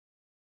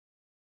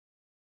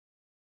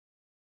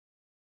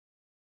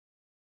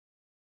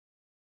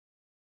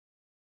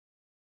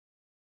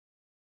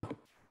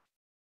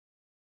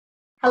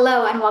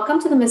Hello, and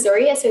welcome to the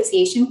Missouri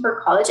Association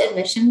for College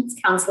Admissions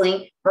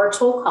Counseling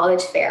Virtual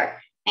College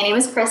Fair. My name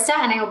is Krista,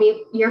 and I will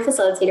be your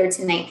facilitator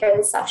tonight for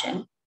this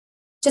session.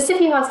 Just a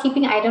few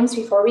housekeeping items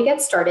before we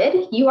get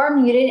started. You are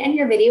muted and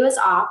your video is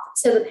off,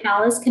 so the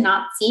panelists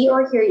cannot see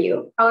or hear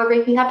you. However,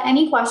 if you have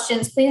any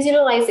questions, please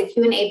utilize the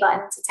Q&A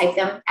button to type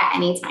them at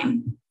any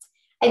time.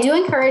 I do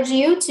encourage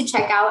you to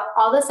check out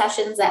all the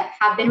sessions that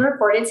have been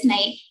recorded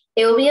tonight.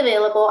 They will be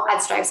available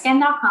at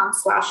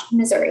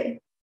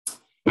strivescan.com/Missouri.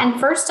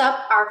 And first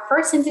up, our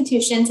first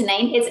institution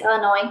tonight is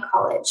Illinois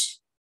College.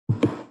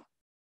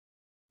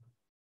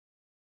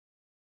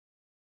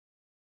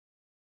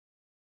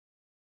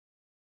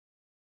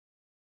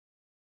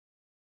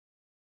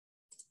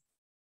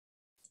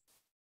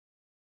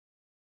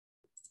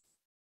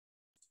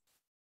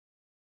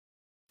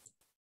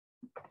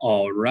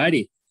 All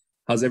righty.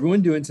 How's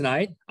everyone doing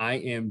tonight? I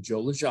am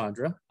Joe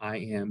Legendre. I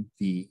am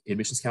the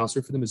admissions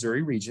counselor for the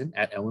Missouri region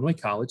at Illinois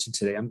College. And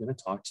today I'm going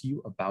to talk to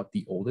you about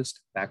the oldest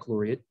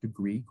baccalaureate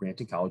degree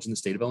granting college in the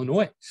state of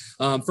Illinois.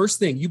 First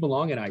thing, you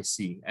belong at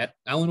IC. At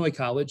Illinois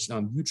College,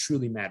 you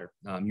truly matter.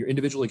 Your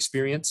individual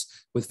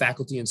experience with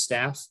faculty and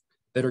staff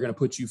that are going to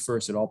put you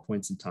first at all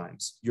points and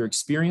times. Your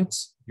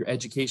experience, your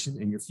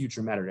education, and your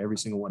future matter to every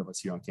single one of us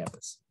here on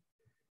campus.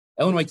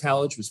 Illinois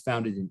College was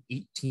founded in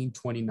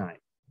 1829.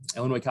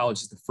 Illinois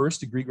College is the first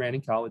degree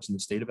granting college in the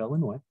state of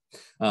Illinois.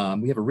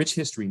 We have a rich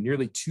history,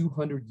 nearly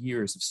 200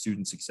 years of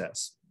student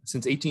success.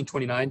 Since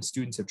 1829,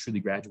 students have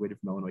truly graduated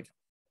from Illinois College.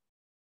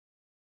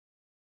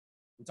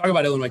 We talk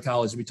about Illinois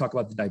College and we talk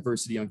about the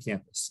diversity on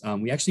campus.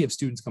 We actually have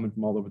students coming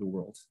from all over the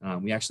world.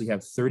 We actually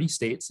have 30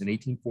 states and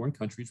 18 foreign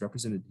countries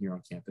represented here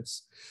on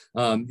campus.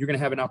 You're going to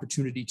have an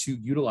opportunity to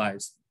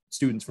utilize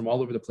students from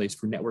all over the place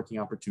for networking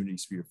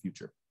opportunities for your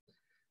future.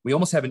 We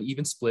almost have an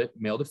even split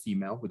male to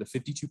female with a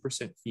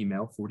 52%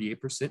 female,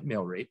 48%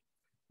 male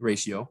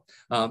ratio.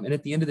 And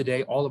at the end of the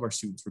day, all of our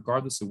students,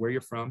 regardless of where you're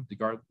from,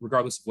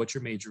 regardless of what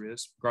your major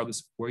is,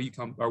 regardless of where you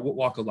come or what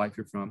walk of life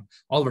you're from,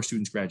 all of our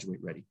students graduate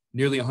ready.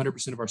 Nearly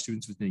 100% of our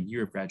students within a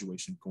year of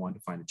graduation go on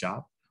to find a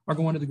job or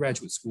go on to the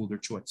graduate school of their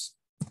choice.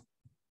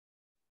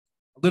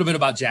 A little bit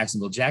about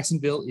Jacksonville.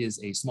 Jacksonville is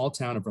a small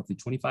town of roughly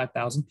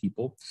 25,000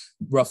 people,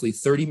 roughly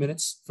 30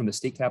 minutes from the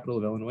state capital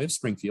of Illinois of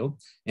Springfield,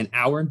 an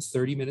hour and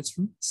 30 minutes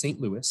from St.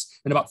 Louis,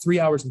 and about 3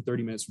 hours and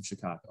 30 minutes from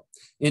Chicago.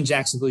 In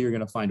Jacksonville, you're going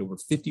to find over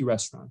 50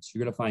 restaurants.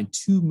 You're going to find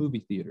 2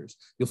 movie theaters.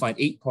 You'll find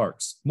 8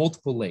 parks,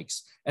 multiple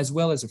lakes, as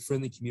well as a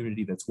friendly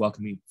community that's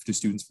welcoming to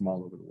students from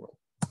all over the world.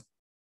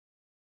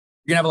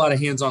 You're gonna have a lot of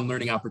hands-on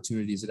learning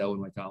opportunities at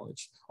Illinois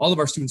College. All of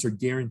our students are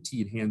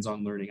guaranteed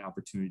hands-on learning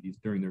opportunities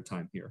during their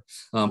time here.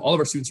 All of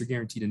our students are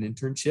guaranteed an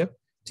internship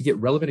to get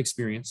relevant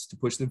experience to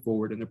push them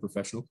forward in their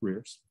professional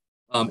careers.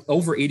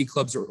 Over 80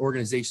 clubs or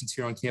organizations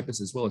here on campus,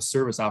 as well as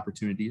service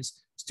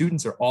opportunities.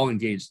 Students are all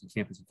engaged in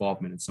campus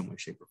involvement in some way,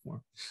 shape, or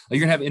form. You're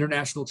gonna have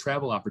international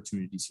travel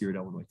opportunities here at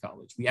Illinois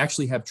College. We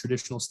actually have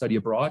traditional study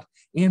abroad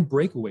and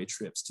breakaway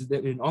trips.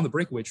 And on the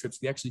breakaway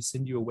trips, we actually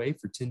send you away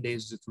for 10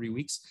 days to 3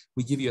 weeks.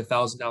 We give you a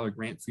 $1,000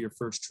 grant for your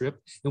first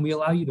trip, and we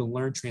allow you to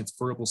learn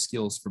transferable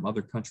skills from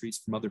other countries,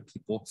 from other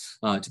people,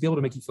 to be able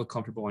to make you feel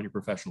comfortable on your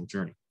professional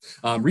journey.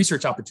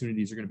 Research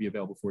opportunities are gonna be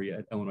available for you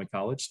at Illinois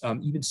College.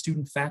 Even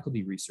student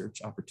faculty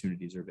research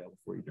opportunities are available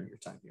for you during your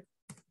time here.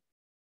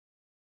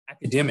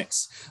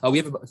 Academics. We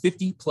have about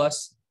 50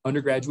 plus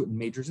undergraduate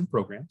majors and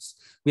programs.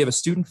 We have a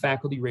student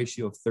faculty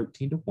ratio of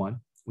 13-1.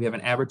 We have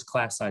an average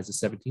class size of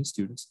 17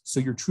 students.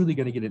 So you're truly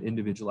going to get an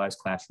individualized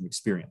classroom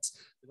experience.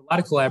 There's a lot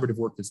of collaborative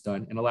work that's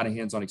done and a lot of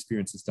hands-on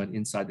experience that's done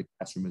inside the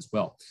classroom as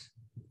well.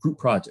 Group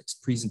projects,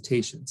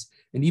 presentations,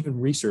 and even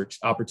research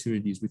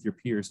opportunities with your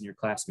peers and your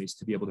classmates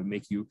to be able to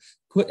make you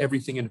put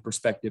everything into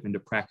perspective and to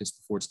practice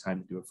before it's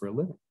time to do it for a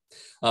living.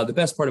 The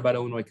best part about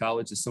Illinois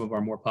College is some of our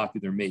more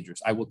popular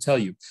majors. I will tell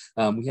you,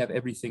 we have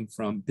everything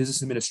from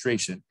business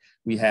administration,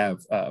 we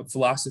have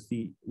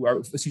psychology,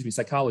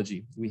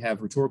 we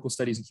have rhetorical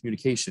studies and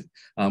communication,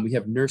 we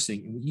have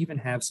nursing, and we even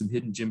have some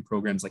hidden gem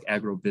programs like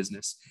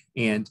agribusiness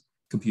and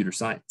computer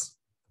science.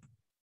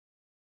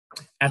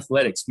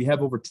 Athletics, we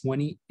have over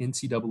 20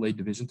 NCAA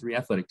Division III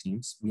athletic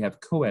teams. We have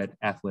co-ed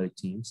athletic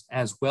teams,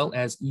 as well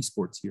as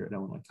esports here at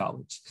Illinois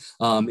College.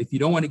 If you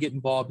don't want to get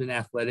involved in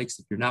athletics,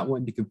 if you're not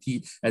wanting to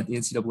compete at the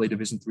NCAA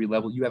Division III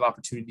level, you have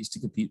opportunities to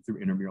compete through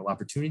intramural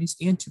opportunities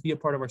and to be a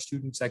part of our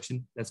student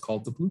section that's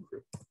called the Blue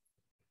Crew.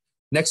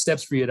 Next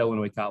steps for you at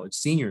Illinois College.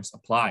 Seniors,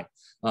 apply.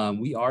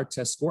 We are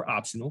test score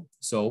optional,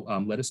 so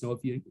let us know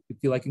if you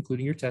feel like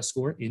including your test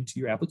score into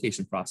your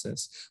application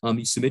process.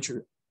 You submit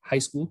your high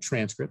school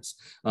transcripts.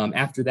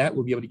 After that,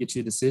 we'll be able to get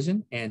you a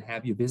decision and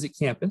have you visit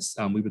campus.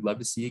 We would love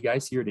to see you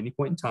guys here at any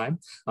point in time.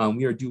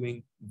 We are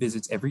doing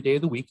visits every day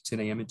of the week, 10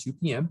 a.m. and 2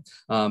 p.m.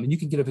 And you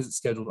can get a visit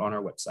scheduled on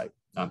our website.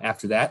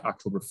 After that,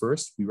 October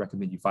 1st, we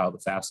recommend you file the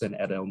FAFSA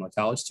and add Illinois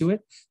College to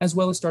it, as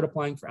well as start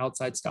applying for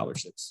outside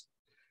scholarships.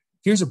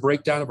 Here's a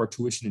breakdown of our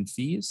tuition and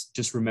fees.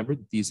 Just remember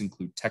that these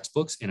include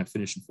textbooks and a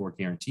finish in 4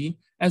 guarantee,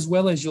 as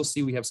well as you'll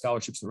see we have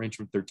scholarships that range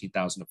from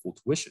 $13,000 to full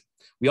tuition.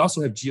 We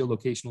also have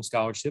geolocational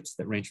scholarships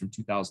that range from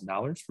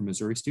 $2,000 for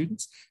Missouri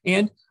students.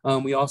 And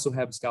we also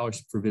have a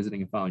scholarship for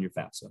visiting and following your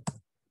FAFSA.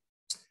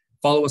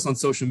 Follow us on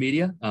social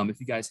media. If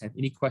you guys have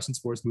any questions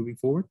for us moving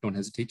forward, don't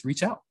hesitate to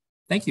reach out.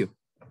 Thank you.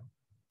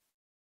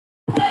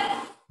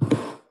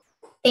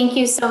 Thank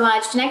you so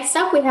much. Next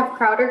up, we have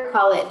Crowder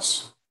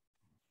College.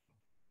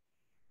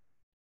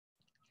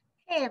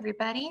 Hey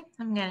everybody,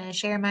 I'm going to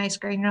share my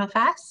screen real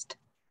fast.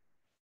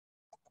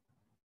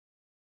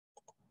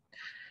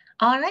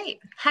 All right.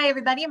 Hi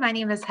everybody, my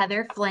name is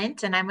Heather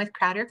Flint and I'm with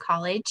Crowder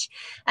College.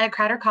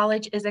 Crowder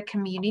College is a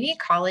community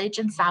college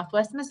in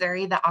Southwest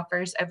Missouri that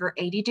offers over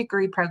 80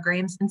 degree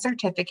programs and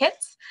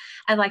certificates.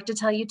 I'd like to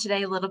tell you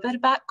today a little bit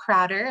about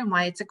Crowder and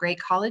why it's a great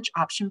college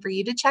option for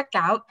you to check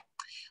out.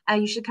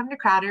 You should come to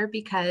Crowder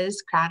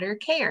because Crowder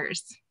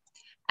cares.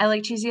 I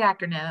like cheesy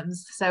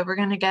acronyms, so we're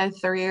going to go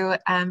through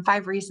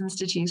 5 reasons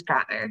to choose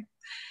Crowder.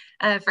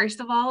 First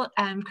of all,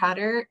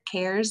 Crowder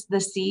cares. The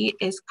C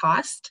is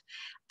cost.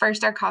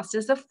 First, our cost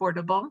is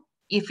affordable.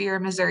 If you're a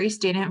Missouri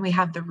student, we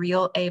have the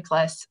Real A+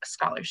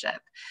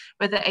 scholarship.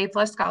 With the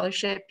A+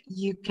 scholarship,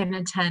 you can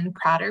attend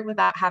Crowder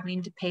without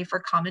having to pay for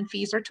common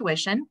fees or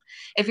tuition.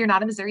 If you're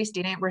not a Missouri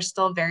student, we're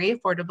still very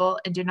affordable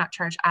and do not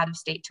charge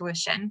out-of-state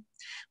tuition.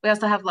 We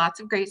also have lots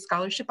of great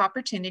scholarship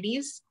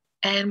opportunities,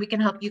 and we can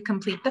help you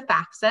complete the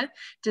FAFSA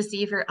to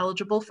see if you're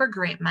eligible for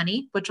grant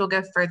money, which will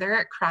go further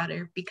at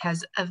Crowder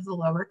because of the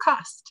lower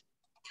cost.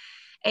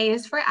 A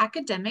is for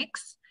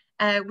academics.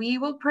 We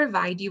will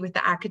provide you with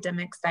the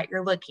academics that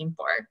you're looking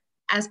for.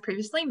 As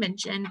previously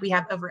mentioned, we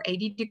have over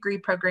 80 degree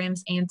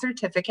programs and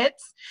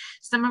certificates.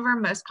 Some of our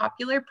most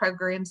popular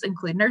programs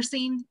include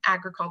nursing,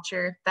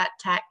 agriculture, vet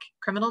tech,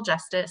 criminal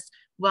justice,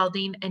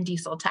 welding, and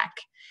diesel tech.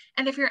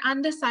 And if you're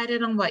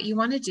undecided on what you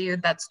want to do,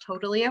 that's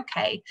totally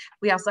okay.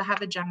 We also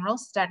have a general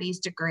studies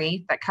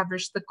degree that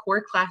covers the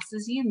core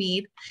classes you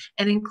need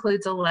and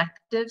includes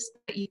electives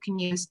that you can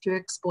use to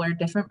explore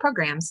different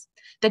programs.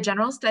 The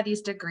general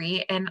studies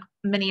degree and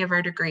many of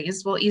our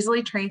degrees will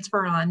easily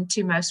transfer on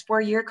to most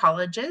 4-year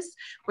colleges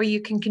where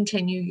you can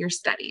continue your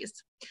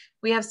studies.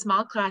 We have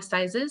small class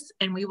sizes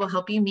and we will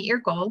help you meet your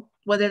goal,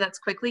 whether that's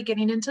quickly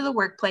getting into the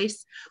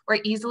workplace or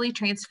easily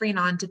transferring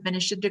on to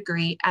finish a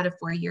degree at a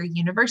 4-year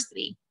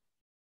university.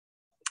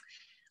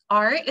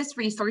 R is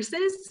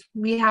resources.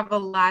 We have a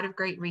lot of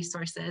great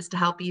resources to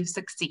help you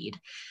succeed.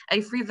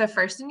 If you're the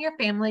first in your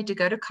family to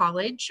go to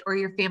college or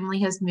your family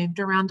has moved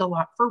around a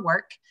lot for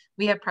work,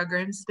 we have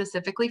programs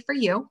specifically for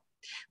you.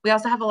 We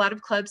also have a lot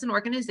of clubs and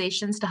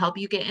organizations to help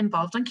you get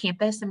involved on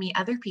campus and meet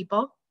other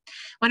people.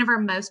 One of our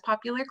most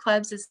popular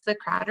clubs is the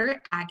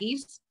Crowder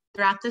Aggies.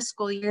 Throughout the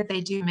school year,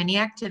 they do many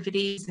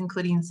activities,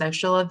 including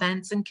social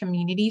events and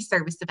community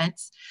service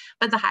events,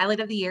 but the highlight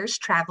of the year is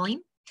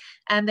traveling.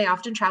 And they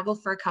often travel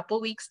for a couple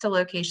weeks to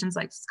locations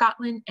like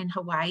Scotland and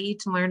Hawaii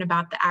to learn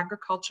about the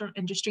agricultural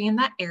industry in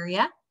that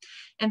area.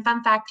 And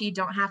fun fact, you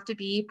don't have to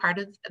be part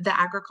of the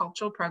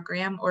agricultural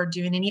program or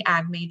doing any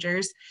ag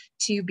majors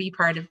to be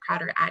part of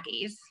Crowder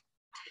Aggies.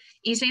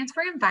 E stands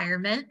for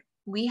environment.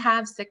 We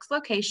have 6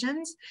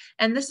 locations,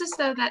 and this is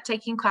so that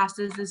taking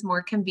classes is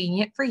more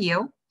convenient for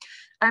you.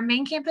 Our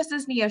main campus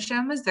is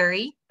Neosho,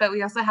 Missouri, but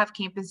we also have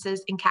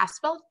campuses in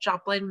Cassville,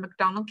 Joplin,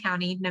 McDonald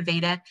County,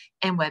 Nevada,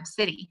 and Webb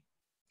City.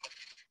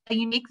 A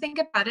unique thing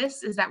about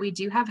us is that we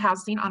do have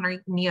housing on our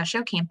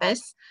Neosho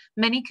campus.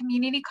 Many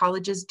community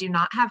colleges do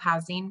not have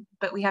housing,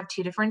 but we have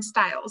 2 different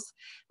styles.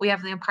 We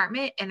have the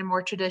apartment and a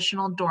more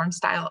traditional dorm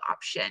style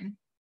option.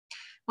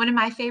 One of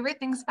my favorite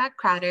things about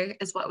Crowder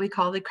is what we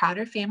call the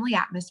Crowder family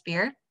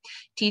atmosphere.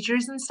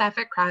 Teachers and staff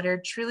at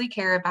Crowder truly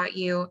care about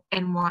you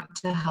and want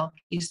to help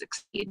you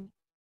succeed.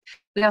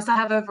 We also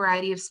have a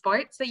variety of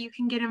sports that you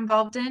can get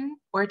involved in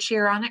or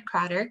cheer on at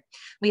Crowder.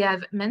 We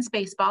have men's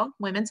baseball,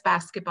 women's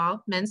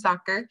basketball, men's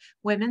soccer,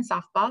 women's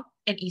softball,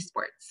 and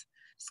esports.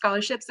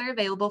 Scholarships are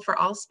available for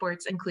all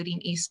sports,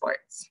 including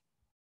esports.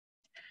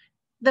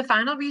 The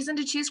final reason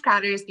to choose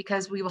Crowder is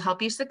because we will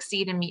help you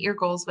succeed and meet your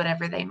goals,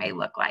 whatever they may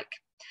look like.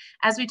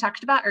 As we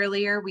talked about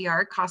earlier, we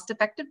are a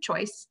cost-effective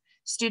choice.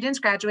 Students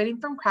graduating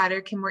from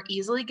Crowder can more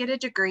easily get a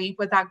degree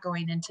without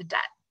going into debt.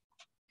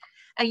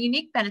 A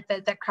unique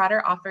benefit that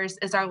Crowder offers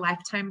is our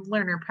Lifetime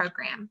Learner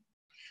Program.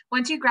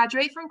 Once you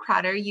graduate from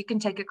Crowder, you can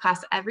take a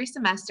class every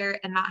semester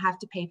and not have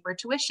to pay for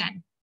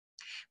tuition.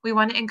 We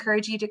want to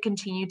encourage you to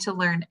continue to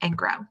learn and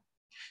grow.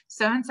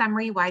 So in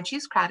summary, why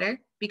choose Crowder?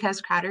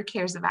 Because Crowder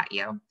cares about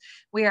you.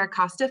 We are a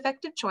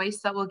cost-effective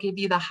choice that will give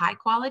you the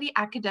high-quality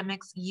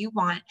academics you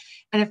want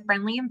in a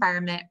friendly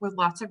environment with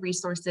lots of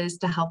resources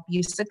to help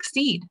you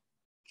succeed.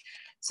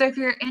 So if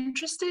you're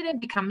interested in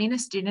becoming a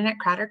student at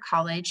Crowder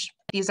College,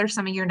 these are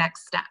some of your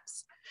next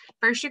steps.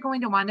 First, you're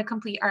going to want to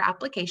complete our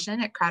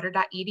application at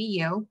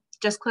crowder.edu.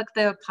 Just click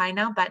the Apply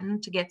Now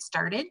button to get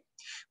started.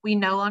 We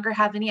no longer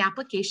have any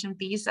application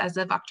fees as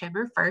of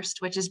October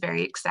 1st, which is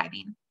very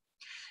exciting.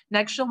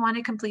 Next, you'll want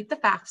to complete the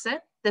FAFSA.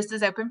 This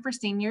is open for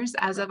seniors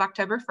as of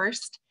October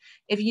 1st.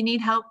 If you need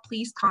help,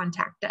 please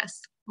contact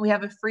us. We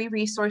have a free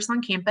resource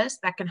on campus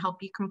that can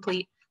help you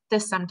complete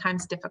this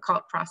sometimes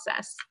difficult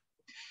process.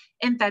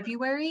 In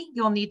February,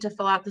 you'll need to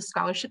fill out the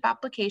scholarship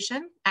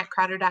application at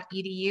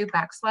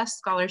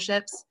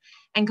crowder.edu/scholarships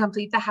and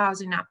complete the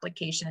housing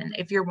application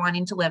if you're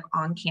wanting to live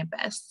on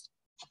campus.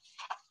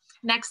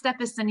 Next step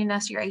is sending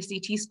us your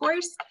ACT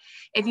scores.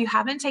 If you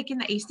haven't taken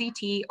the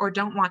ACT or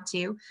don't want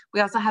to,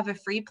 we also have a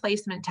free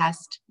placement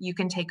test you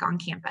can take on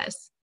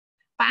campus.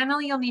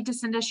 Finally, you'll need to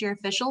send us your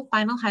official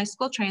final high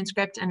school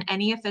transcript and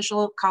any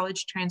official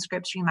college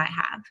transcripts you might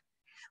have.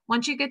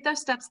 Once you get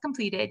those steps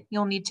completed,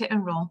 you'll need to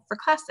enroll for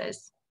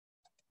classes.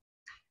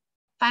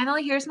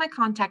 Finally, here's my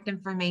contact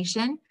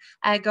information.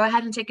 Go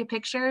ahead and take a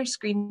picture,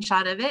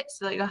 screenshot of it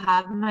so that you'll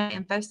have my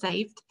info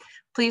saved.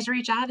 Please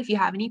reach out if you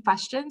have any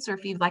questions or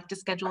if you'd like to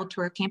schedule a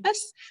tour of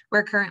campus.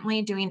 We're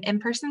currently doing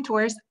in-person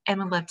tours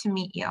and would love to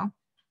meet you.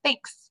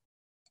 Thanks.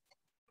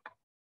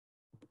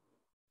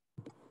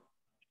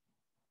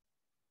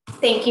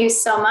 Thank you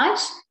so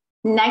much.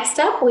 Next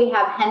up, we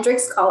have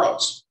Hendrix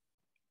College.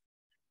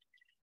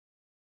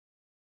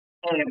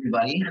 Hey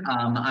everybody,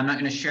 I'm not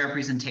going to share a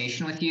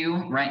presentation with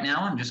you right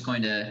now. I'm just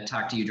going to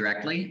talk to you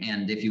directly,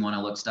 and if you want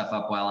to look stuff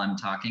up while I'm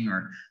talking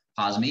or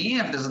pause me,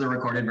 if this is the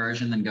recorded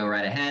version, then go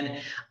right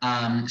ahead.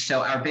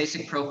 So our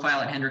basic profile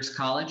at Hendrix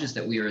College is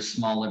that we are a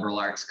small liberal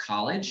arts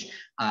college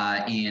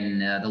in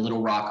the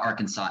Little Rock,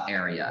 Arkansas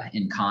area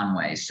in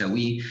Conway. So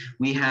we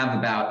have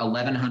about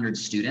 1,100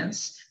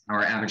 students.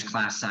 Our average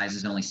class size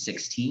is only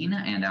 16,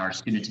 and our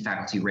student to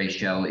faculty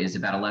ratio is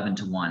about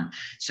 11:1.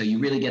 So you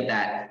really get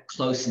that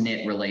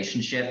close-knit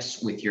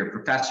relationships with your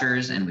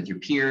professors and with your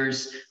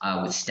peers,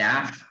 with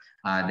staff.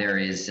 There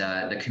is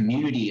the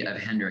community of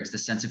Hendrix. The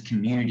sense of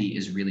community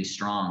is really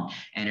strong,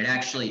 and it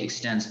actually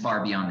extends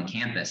far beyond the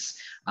campus.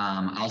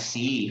 I'll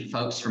see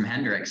folks from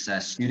Hendrix,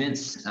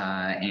 students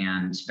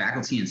and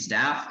faculty and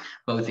staff,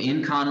 both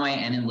in Conway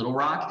and in Little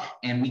Rock,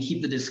 and we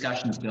keep the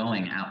discussions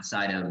going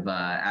outside of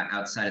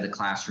the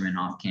classroom and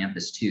off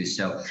campus too.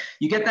 So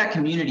you get that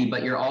community,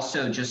 but you're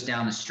also just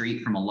down the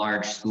street from a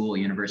large school,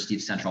 University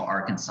of Central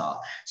Arkansas.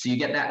 So you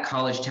get that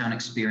college town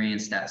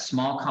experience, that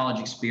small college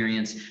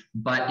experience,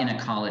 but in a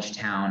college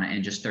town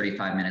and just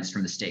 35 minutes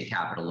from the state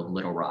capital of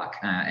Little Rock,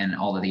 and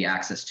all of the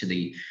access to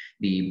the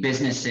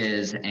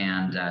businesses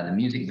and the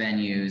music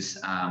venues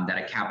and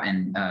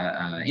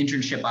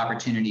internship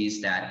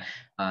opportunities that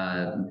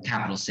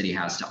Capital City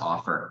has to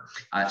offer.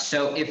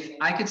 So if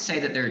I could say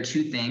that there are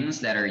two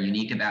things that are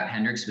unique about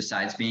Hendrix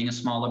besides being a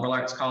small liberal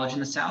arts college in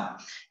the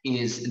South,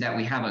 is that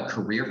we have a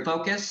career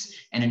focus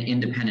and an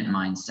independent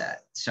mindset.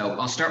 So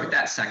I'll start with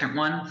that second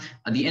one.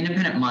 The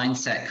independent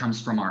mindset comes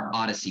from our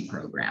Odyssey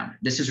program.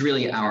 This is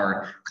really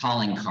our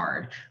calling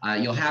card.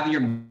 You'll have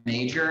your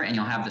major and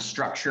you'll have the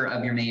structure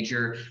of your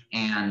major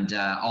and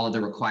all of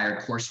the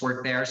required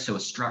coursework there, so a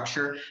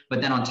structure.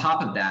 But then on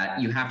top of that,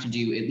 you have to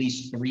do at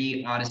least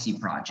 3 Odyssey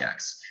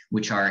projects,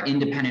 which are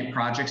independent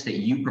projects that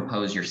you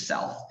propose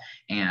yourself.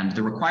 And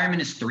the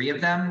requirement is 3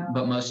 of them,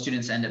 but most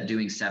students end up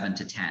doing 7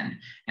 to 10.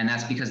 And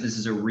that's because this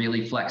is a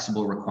really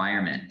flexible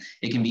requirement.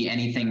 It can be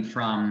anything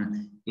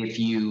from if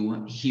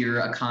you hear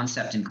a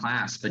concept in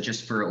class, but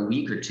just for a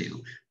week or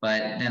 2,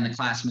 but then the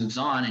class moves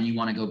on and you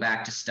want to go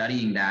back to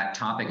studying that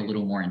topic a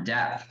little more in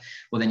depth.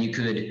 Well, then you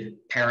could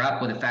pair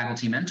up with a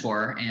faculty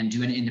mentor and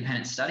do an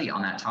independent study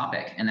on that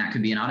topic. And that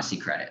could be an Odyssey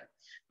credit,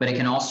 but it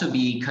can also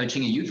be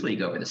coaching a youth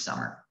league over the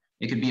summer.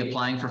 It could be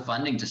applying for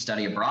funding to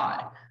study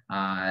abroad.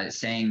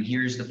 Saying,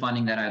 here's the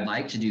funding that I'd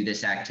like to do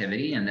this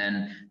activity, and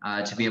then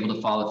to be able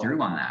to follow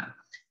through on that.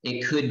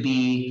 It could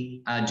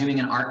be doing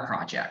an art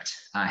project.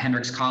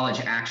 Hendrix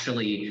College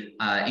actually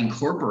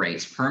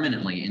incorporates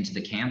permanently into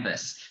the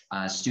campus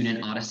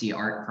student Odyssey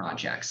art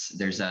projects.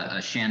 There's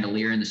a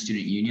chandelier in the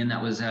student union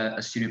that was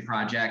a student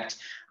project.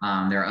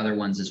 There are other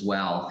ones as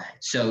well.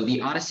 So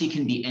the Odyssey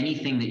can be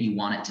anything that you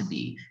want it to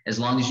be, as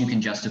long as you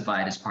can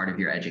justify it as part of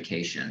your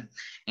education.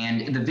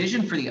 And the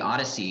vision for the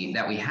Odyssey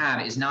that we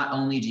have is not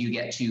only do you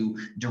get to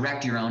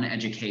direct your own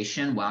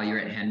education while you're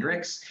at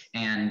Hendrix,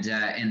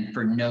 and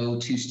for no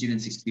 2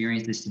 students'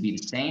 experiences to be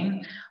the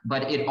same,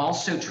 but it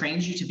also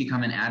trains you to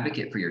become an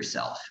advocate for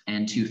yourself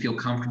and to feel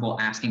comfortable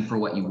asking for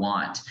what you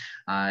want.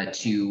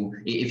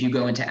 If you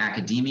go into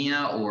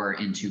academia or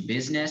into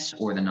business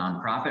or the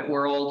nonprofit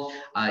world,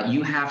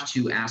 you have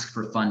to ask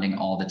for funding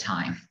all the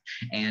time.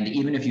 And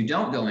even if you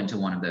don't go into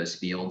one of those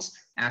fields,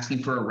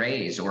 asking for a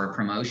raise or a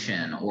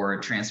promotion or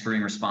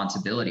transferring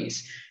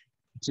responsibilities,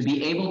 to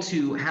be able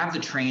to have the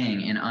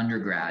training in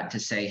undergrad to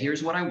say,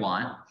 here's what I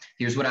want,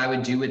 here's what I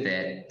would do with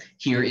it,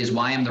 here is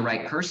why I'm the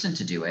right person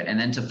to do it, and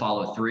then to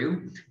follow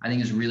through, I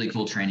think is really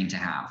cool training to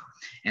have.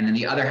 And then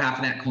the other half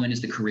of that coin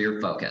is the career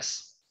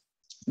focus.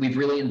 We've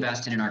really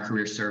invested in our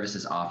career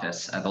services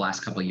office the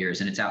last couple of years,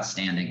 and it's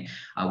outstanding.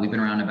 We've been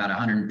around about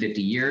 150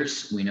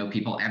 years. We know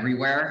people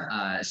everywhere,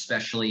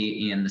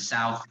 especially in the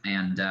South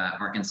and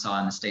Arkansas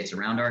and the states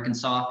around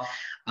Arkansas.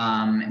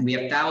 We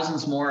have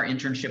thousands more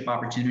internship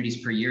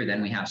opportunities per year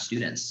than we have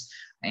students.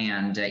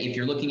 And if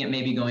you're looking at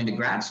maybe going to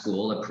grad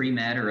school, a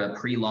pre-med or a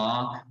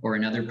pre-law or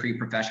another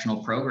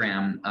pre-professional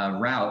program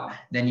route,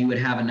 then you would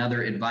have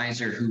another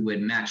advisor who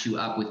would match you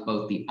up with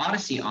both the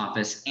Odyssey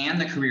office and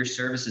the Career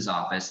Services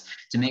office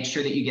to make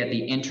sure that you get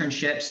the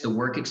internships, the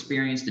work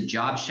experience, the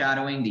job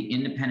shadowing, the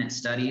independent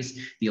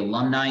studies, the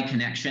alumni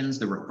connections,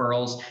 the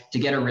referrals to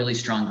get a really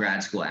strong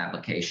grad school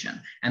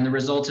application. And the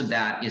result of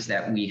that is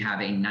that we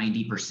have a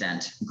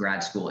 90%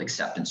 grad school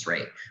acceptance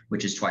rate,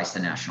 which is twice the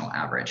national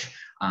average.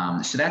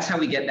 So that's how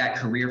we get that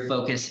career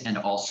focus and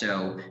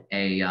also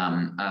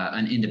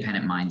an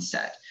independent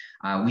mindset.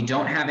 We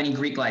don't have any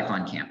Greek life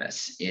on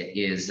campus. It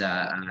is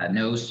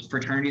no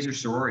fraternities or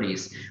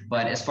sororities,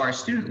 but as far as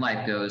student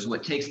life goes,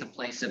 what takes the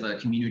place of a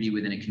community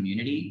within a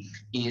community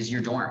is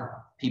your dorm.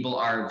 People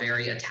are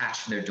very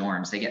attached to their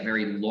dorms. They get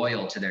very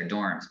loyal to their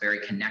dorms, very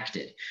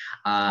connected.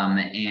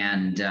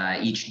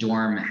 Each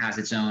dorm has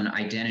its own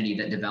identity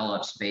that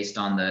develops based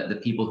on the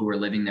people who are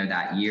living there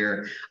that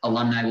year.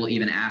 Alumni will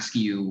even ask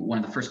you, one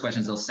of the first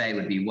questions they'll say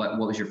would be, what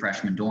was your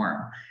freshman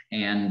dorm?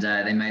 And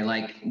they may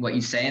like what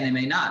you say and they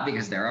may not,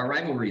 because there are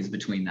rivalries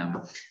between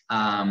them.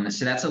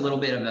 So that's a little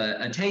bit of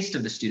a taste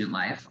of the student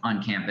life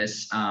on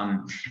campus.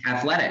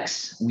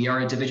 Athletics, we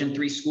are a Division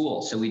III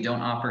school, so we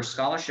don't offer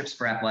scholarships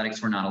for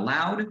athletics. We're not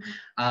allowed.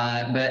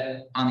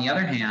 But on the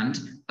other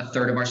hand, a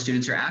third of our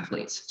students are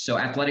athletes. So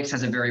athletics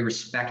has a very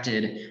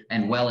respected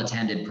and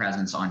well-attended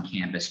presence on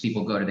campus.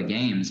 People go to the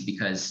games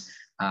because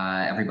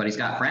everybody's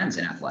got friends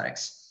in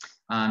athletics.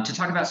 To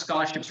talk about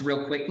scholarships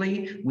real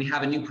quickly, we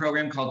have a new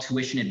program called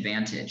Tuition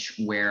Advantage,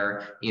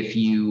 where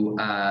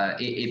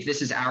if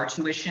this is our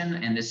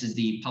tuition and this is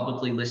the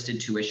publicly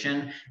listed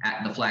tuition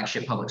at the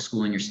flagship public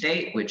school in your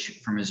state, which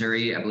for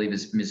Missouri, I believe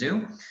is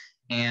Mizzou,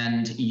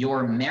 and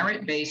your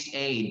merit-based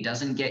aid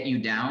doesn't get you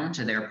down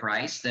to their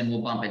price, then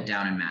we'll bump it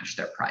down and match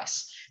their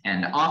price.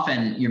 And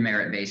often your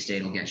merit-based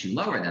aid will get you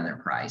lower than their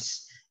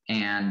price.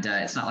 And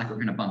it's not like we're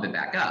going to bump it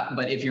back up.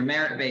 But if your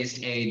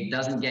merit-based aid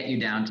doesn't get you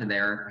down to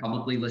their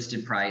publicly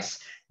listed price,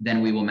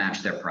 then we will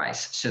match their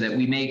price so that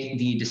we make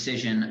the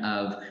decision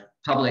of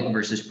public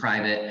versus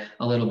private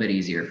a little bit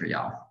easier for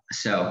y'all.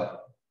 So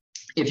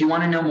if you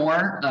want to know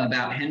more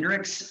about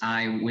Hendrix,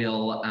 I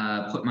will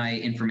put my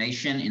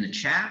information in the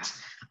chat.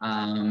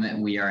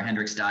 We are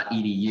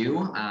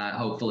hendrix.edu.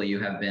 Hopefully you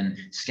have been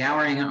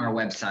scouring our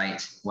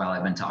website while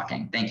I've been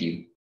talking. Thank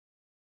you.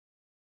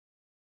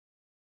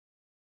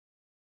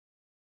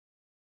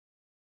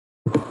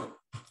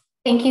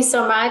 Thank you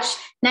so much.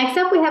 Next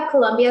up, we have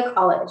Columbia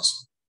College.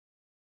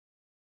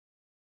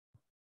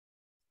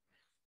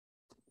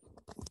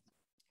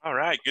 All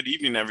right, good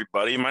evening,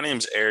 everybody. My name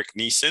is Eric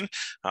Neeson,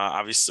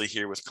 obviously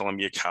here with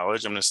Columbia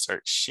College. I'm going to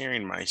start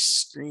sharing my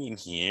screen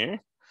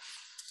here.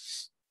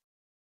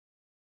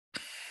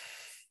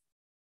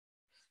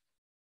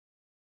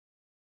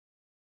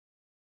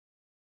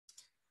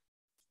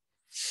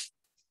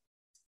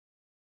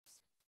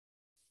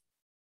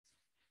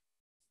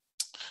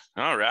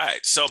 All right,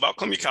 so about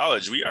Columbia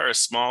College, we are a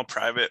small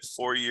private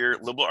four-year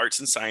liberal arts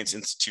and science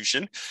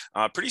institution,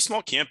 pretty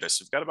small campus.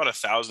 We've got about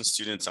 1,000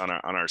 students on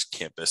our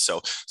campus.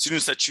 So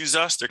students that choose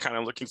us, they're kind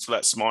of looking for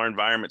that smaller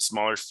environment,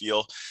 smaller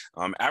feel.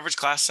 Average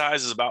class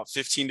size is about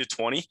 15 to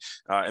 20.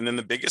 And then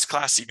the biggest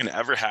class you can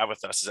ever have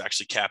with us is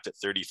actually capped at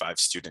 35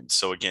 students.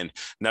 So again,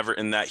 never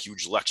in that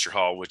huge lecture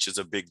hall, which is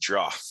a big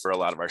draw for a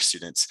lot of our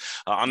students.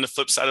 On the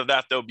flip side of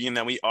that, though, being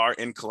that we are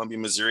in Columbia,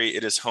 Missouri,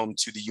 it is home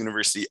to the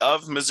University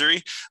of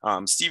Missouri.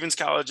 Stevens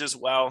College as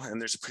well,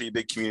 and there's a pretty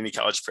big community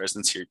college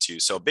presence here too.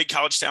 So big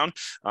college town,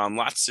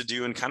 lots to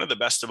do and kind of the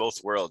best of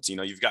both worlds. You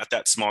know, you've got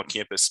that small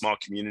campus, small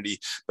community,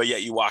 but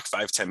yet you walk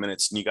 5-10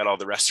 minutes and you got all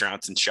the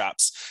restaurants and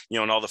shops, you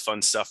know, and all the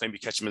fun stuff, maybe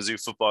catch a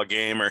Mizzou football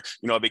game or,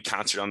 you know, a big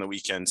concert on the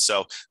weekend.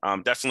 So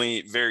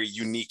definitely very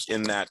unique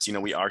in that, you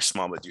know, we are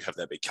small, but do have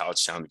that big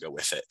college town to go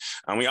with it.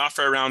 We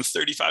offer around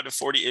 35 to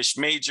 40-ish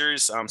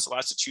majors, so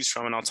lots to choose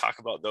from, and I'll talk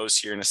about those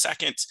here in a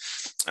second.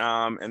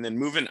 And then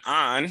moving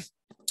on,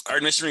 our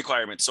admission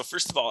requirements. So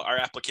first of all, our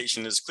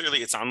application is clearly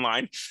it's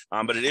online,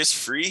 but it is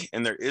free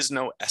and there is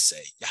no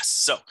essay. Yes.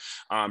 So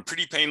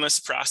pretty painless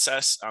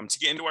process. To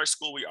get into our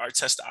school, we are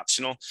test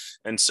optional.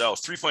 And so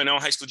 3.0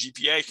 high school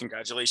GPA,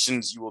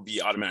 congratulations, you will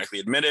be automatically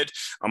admitted.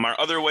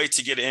 Our other way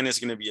to get in is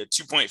going to be a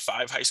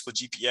 2.5 high school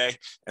GPA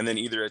and then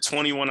either a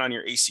 21 on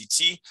your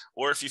ACT,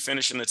 or if you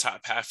finish in the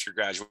top half, your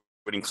graduate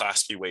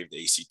class, we waive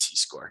the ACT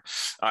score.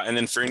 And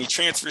then for any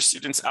transfer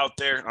students out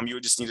there, you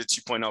would just need a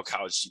 2.0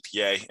 college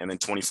GPA and then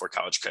 24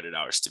 college credit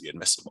hours to be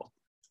admissible.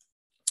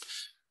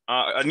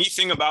 A neat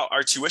thing about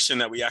our tuition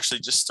that we actually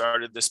just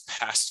started this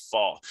past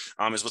fall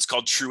is what's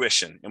called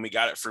Truition. And we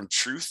got it from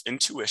Truth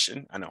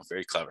Intuition. I know,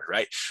 very clever,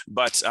 right?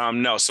 But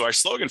no, so our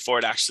slogan for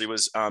it actually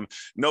was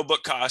no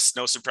book costs,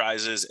 no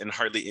surprises, and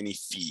hardly any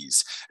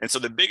fees. And so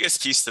the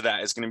biggest piece to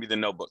that is going to be the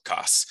no book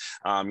costs.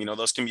 You know,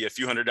 those can be a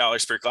few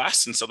 $100s per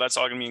class. And so that's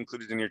all going to be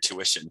included in your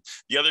tuition.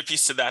 The other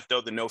piece to that, though,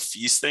 the no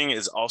fees thing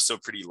is also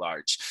pretty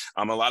large.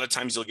 A lot of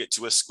times you'll get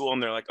to a school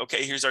and they're like,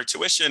 okay, here's our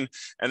tuition.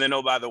 And then,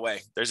 oh, by the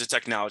way, there's a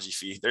technology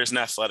fee. there's an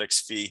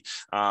athletics fee,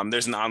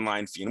 there's an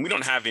online fee, and we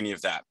don't have any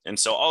of that. And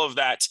so all of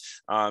that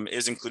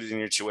is included in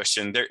your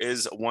tuition. There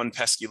is one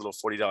pesky little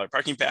 $40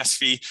 parking pass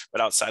fee,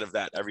 but outside of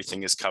that,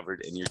 everything is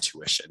covered in your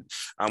tuition.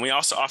 We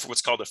also offer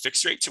what's called a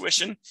fixed rate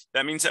tuition.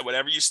 That means that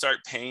whatever you start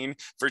paying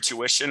for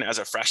tuition as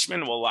a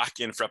freshman will lock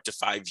in for up to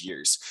 5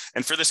 years.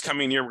 And for this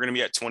coming year, we're going to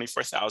be at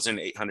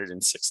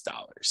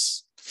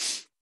 $24,806.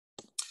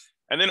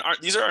 And then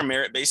these are our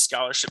merit-based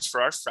scholarships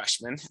for our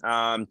freshmen.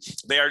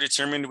 They are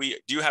determined, we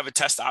do have a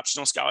test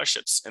optional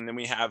scholarships, and then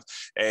we have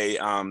a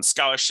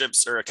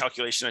scholarships, or a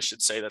calculation, I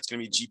should say, that's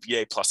gonna be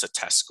GPA plus a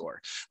test score.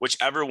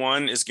 Whichever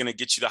one is gonna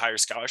get you the higher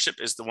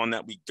scholarship is the one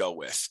that we go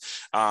with.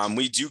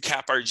 We do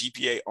cap our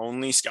GPA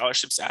only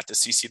scholarships at the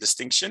CC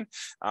distinction,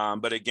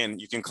 but again,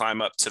 you can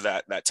climb up to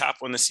that top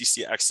one, the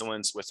CC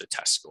excellence, with a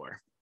test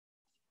score.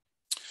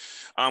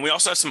 We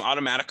also have some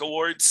automatic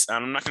awards.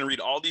 I'm not going to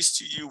read all these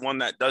to you. One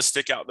that does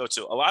stick out, though,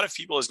 to a lot of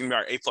people is going to be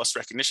our A+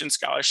 recognition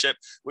scholarship,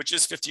 which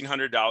is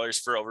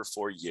 $1,500 for over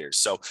 4 years.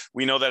 So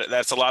we know that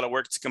that's a lot of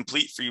work to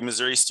complete for you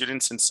Missouri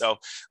students. And so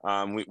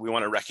we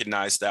want to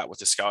recognize that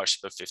with a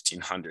scholarship of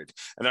 $1,500.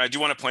 And then I do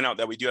want to point out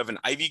that we do have an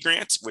Ivy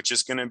grant, which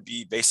is going to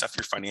be based off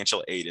your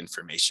financial aid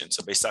information.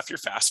 So based off your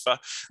FAFSA,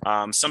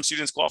 some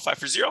students qualify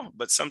for $0,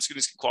 but some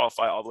students can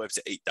qualify all the way up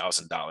to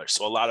 $8,000.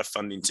 So a lot of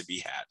funding to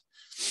be had.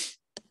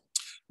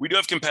 We do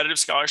have competitive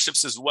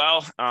scholarships as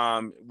well.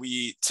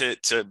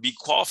 To be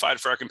qualified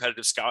for our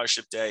competitive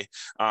scholarship day,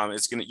 you're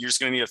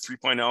just gonna need a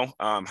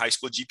 3.0 high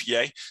school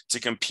GPA to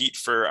compete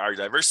for our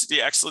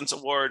Diversity Excellence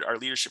Award, our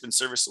Leadership and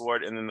Service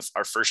Award, and then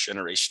our First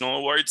Generational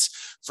Awards.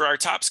 For our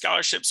top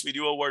scholarships, we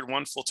do award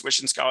 1 full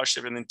tuition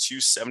scholarship and then 2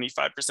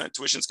 75%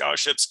 tuition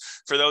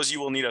scholarships. For those,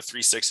 you will need a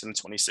 3.6 and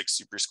 26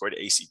 super scored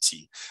ACT.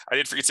 I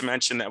did forget to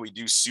mention that we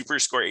do super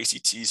score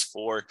ACTs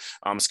for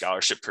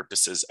scholarship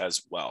purposes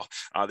as well.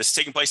 This is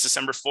taking place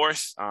December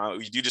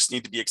 4th. You do just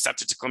need to be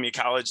accepted to Columbia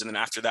College, and then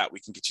after that, we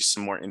can get you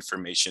some more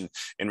information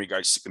in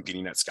regards to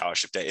competing at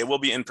Scholarship Day. It will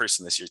be in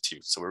person this year too,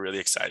 so we're really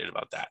excited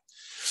about that.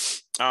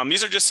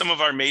 These are just some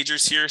of our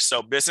majors here.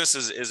 So business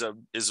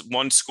is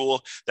one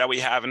school that we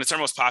have, and it's our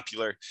most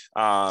popular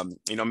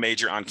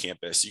major on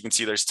campus. You can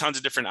see there's tons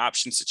of different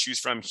options to choose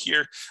from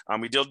here.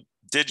 We did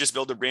just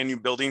build a brand new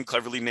building,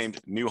 cleverly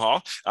named New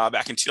Hall,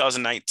 back in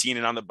 2019.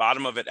 And on the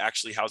bottom of it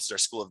actually houses our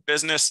School of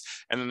Business.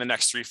 And then the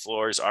next 3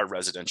 floors are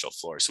residential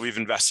floors. So we've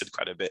invested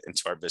quite a bit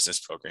into our business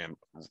program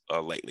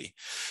lately.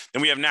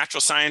 Then we have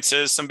natural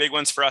sciences, some big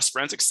ones for us,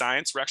 forensic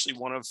science. We're actually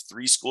one of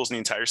 3 schools in the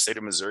entire state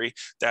of Missouri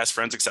that has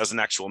forensics as an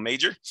actual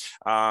major.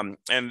 And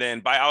then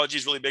biology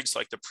is really big. So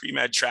like the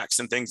pre-med tracks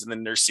and things, and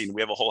then nursing.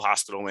 We have a whole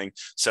hospital wing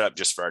set up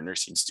just for our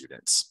nursing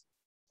students.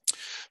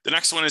 The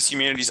next one is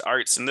humanities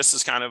arts, and this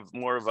is kind of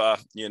more of a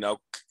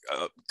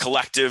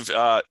collective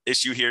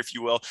issue here, if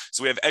you will.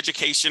 So we have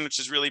education, which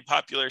is really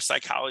popular,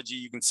 psychology,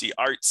 you can see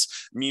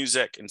arts,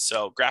 music, and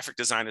so graphic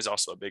design is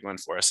also a big one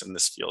for us in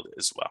this field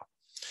as well.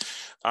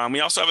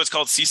 We also have what's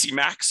called CC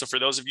Max. So for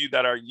those of you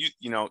that are,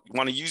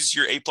 want to use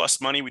your A+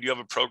 money, we do have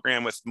a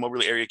program with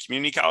Mobile Area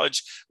Community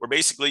College where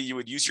basically you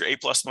would use your A+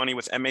 money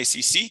with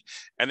MACC,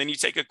 and then you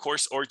take a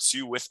course or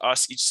 2 with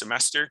us each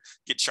semester,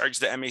 get charged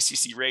the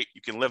MACC rate.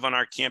 You can live on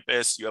our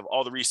campus. You have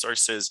all the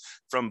resources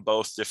from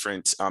both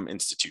different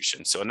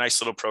institutions. So a nice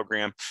little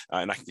program,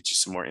 and I can get you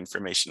some more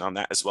information on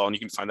that as well. And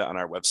you can find that on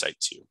our website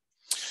too.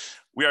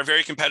 We are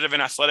very competitive in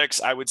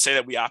athletics. I would say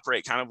that we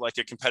operate kind of like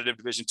a competitive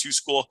Division II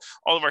school.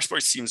 All of our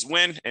sports teams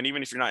win. And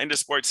even if you're not into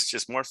sports, it's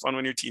just more fun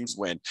when your teams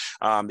win.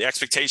 The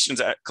expectations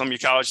at Columbia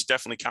College is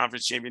definitely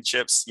conference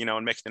championships,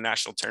 and making the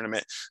national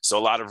tournament. So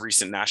a lot of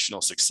recent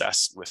national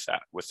success with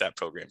that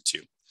program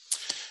too.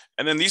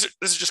 And then this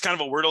is just kind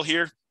of a wordle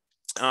here.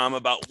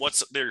 About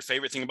what's their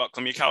favorite thing about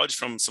Columbia College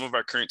from some of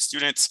our current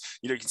students.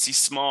 You can see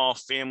small,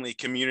 family,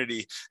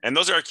 community, and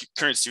those are our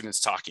current students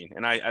talking.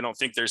 And I don't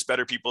think there's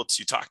better people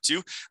to talk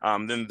to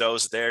than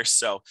those there.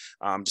 So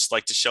just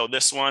like to show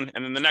this one.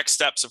 And then the next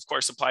steps, of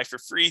course, apply for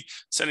free,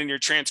 send in your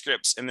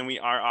transcripts, and then we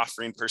are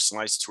offering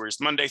personalized tours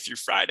Monday through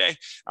Friday.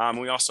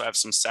 We also have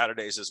some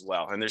Saturdays as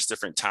well, and there's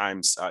different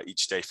times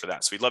each day for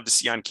that. So we'd love to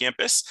see you on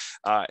campus,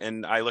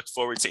 and I look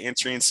forward to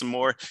answering some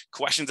more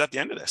questions at the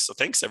end of this. So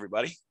thanks,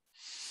 everybody.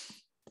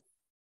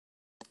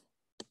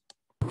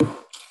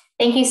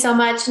 Thank you so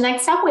much.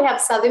 Next up, we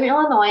have Southern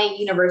Illinois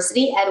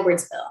University,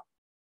 Edwardsville.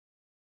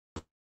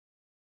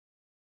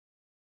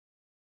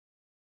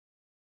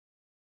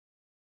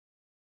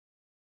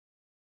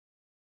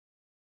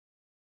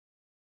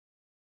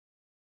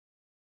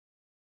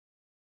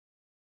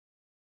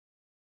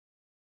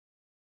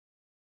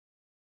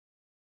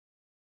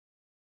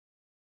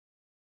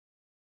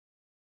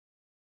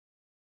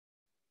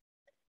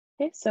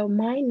 Okay, so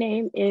my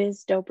name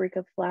is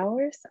Dobrika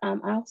Flowers. I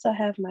also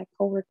have my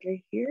coworker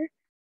here,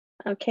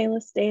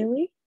 Kayla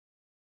Staley,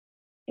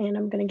 and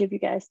I'm going to give you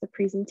guys the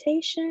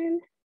presentation.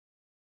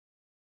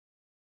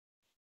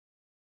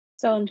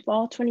 So in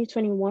fall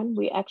 2021,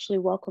 we actually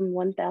welcomed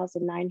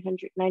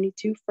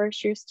 1,992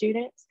 first-year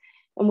students,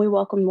 and we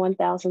welcomed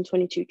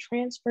 1,022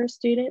 transfer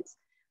students.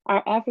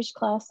 Our average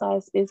class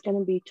size is going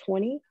to be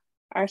 20,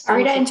 Our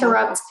Sorry to students are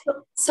interrupt.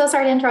 So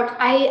sorry to interrupt.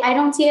 I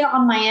don't see it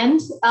on my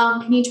end.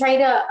 Can you try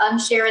to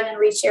unshare and then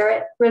reshare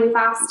it really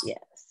fast?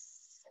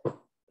 Yes.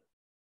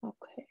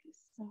 Okay,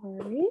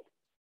 sorry.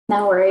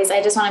 No worries.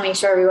 I just want to make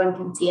sure everyone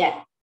can see it.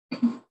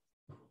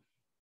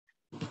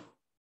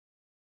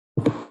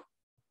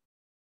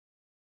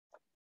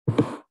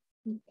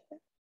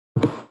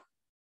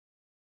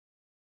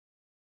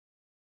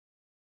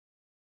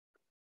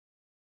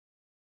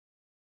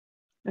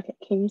 Okay,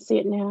 can you see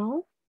it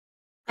now?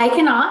 I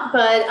cannot,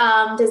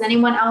 but does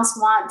anyone else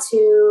want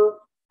to,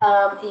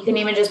 you can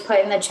even just put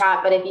in the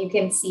chat, but if you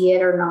can see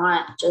it or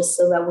not, just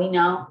so that we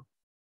know.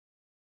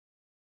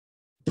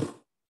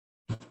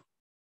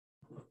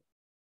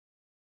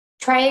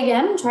 Try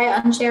again, try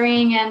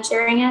unsharing and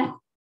sharing it.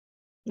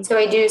 So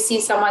I do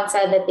see someone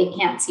said that they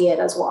can't see it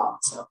as well.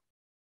 So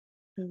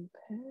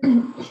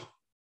okay.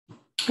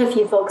 A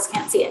few folks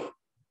can't see it.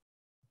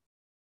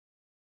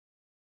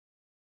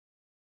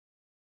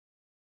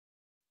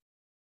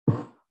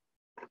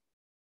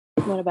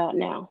 What about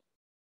now?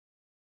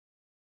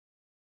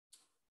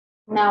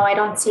 No, I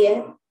don't see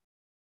it.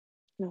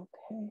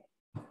 Okay.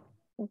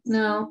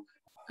 No.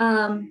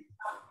 Kayla,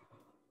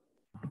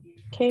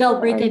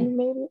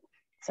 maybe?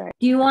 Sorry.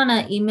 Do you want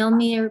to email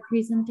me your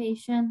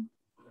presentation?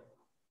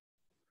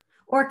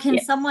 Or can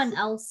someone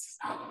else,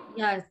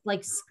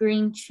 like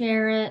screen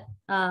share it?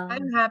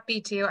 I'm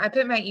happy to. I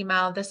put my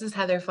email. This is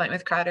Heather Flint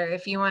with Crowder.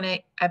 If you want to,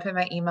 I put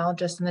my email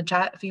just in the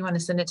chat. If you want to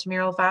send it to me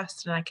real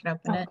fast and I can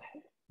open it.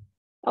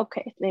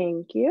 Okay,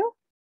 thank you.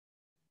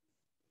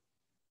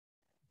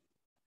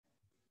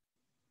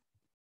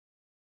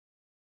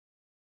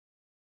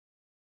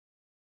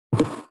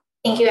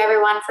 Thank you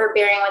everyone for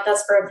bearing with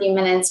us for a few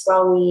minutes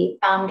while we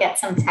get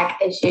some tech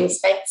issues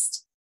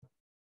fixed.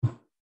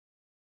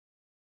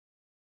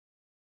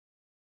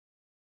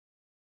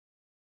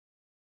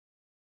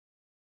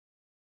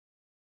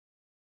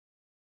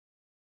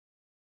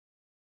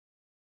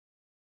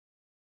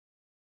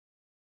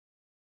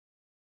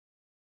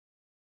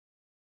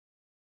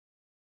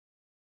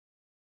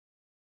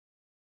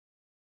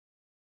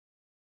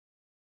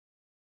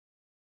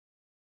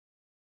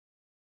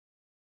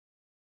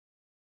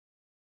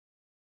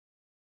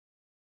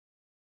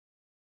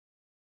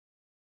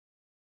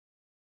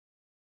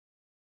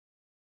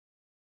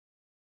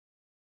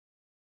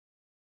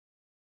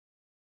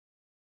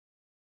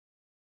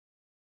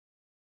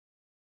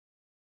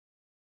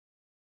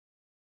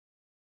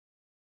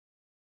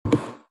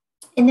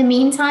 In the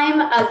meantime,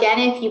 again,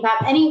 if you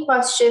have any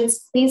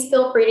questions, please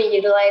feel free to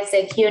utilize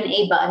the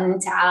Q&A button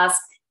to ask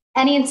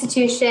any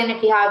institution.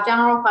 If you have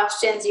general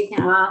questions, you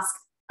can ask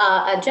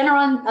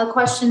a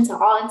question to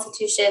all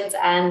institutions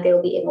and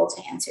they'll be able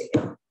to answer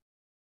you.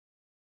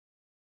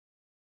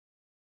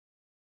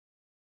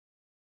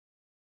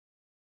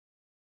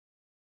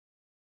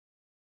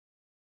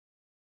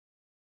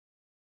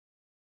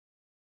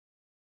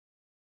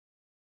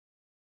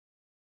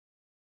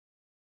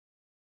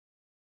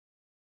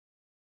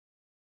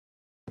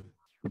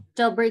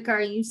 Delbreaker,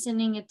 are you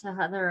sending it to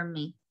Heather or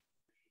me?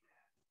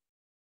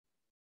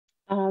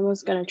 I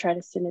was going to try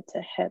to send it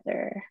to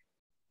Heather.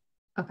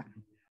 Okay.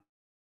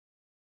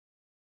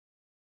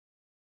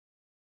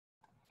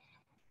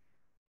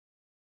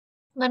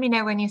 Let me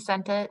know when you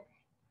sent it.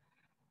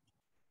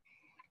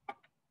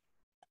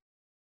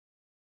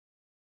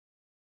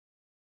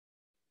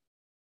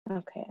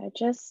 Okay, I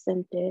just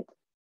sent it.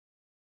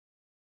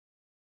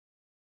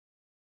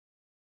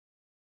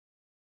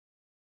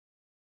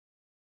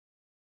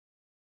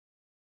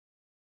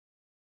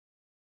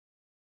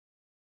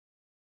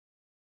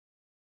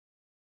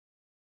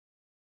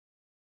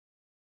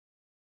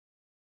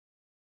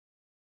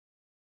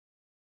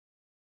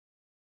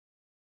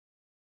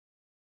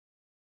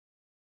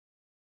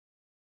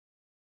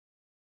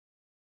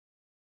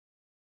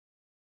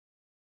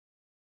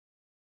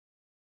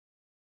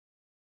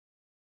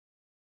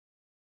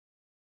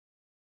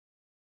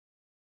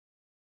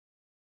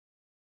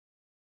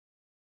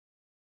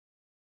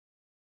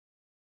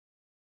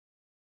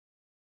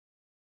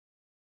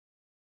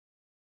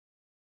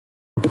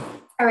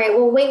 All right,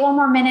 we'll wait one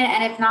more minute,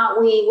 and if not,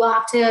 we will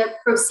have to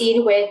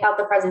proceed without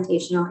the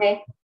presentation,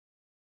 okay?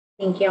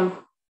 Thank you.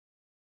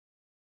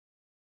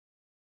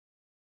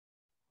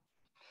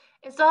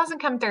 It still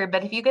hasn't come through,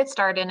 but if you get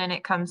started and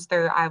it comes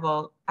through, I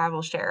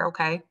will share,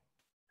 okay?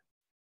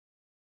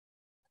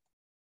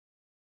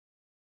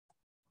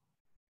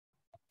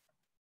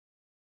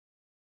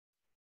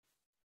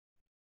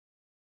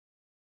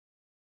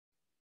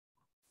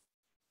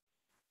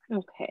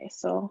 Okay,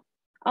 so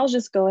I'll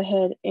just go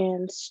ahead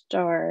and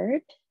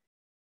start.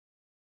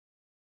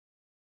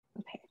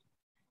 Okay,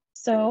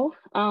 so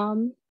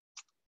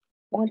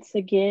once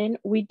again,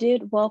 we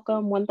did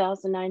welcome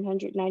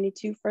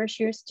 1,992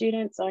 first-year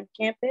students on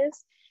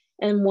campus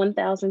and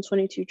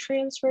 1,022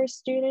 transfer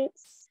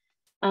students.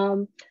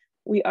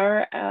 We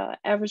are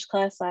average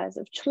class size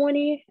of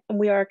 20, and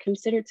we are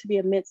considered to be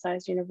a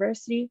mid-sized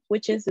university,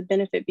 which is a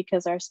benefit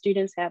because our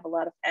students have a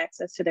lot of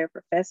access to their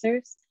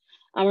professors.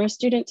 Our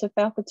student to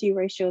faculty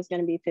ratio is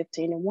going to be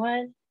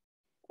 15:1.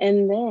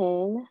 And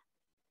then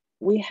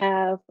we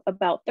have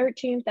about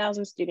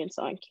 13,000 students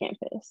on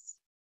campus.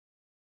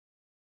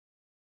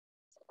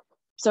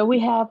 So we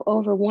have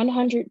over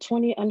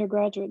 120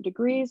 undergraduate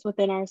degrees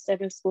within our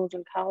 7 schools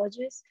and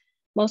colleges.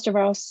 Most of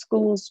our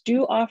schools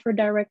do offer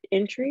direct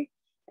entry.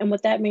 And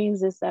what that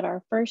means is that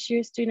our first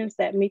year students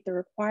that meet the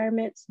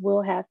requirements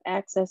will have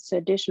access to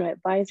additional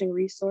advising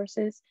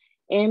resources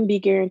and be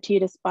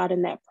guaranteed a spot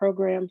in that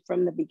program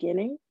from the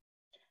beginning.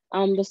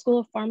 The School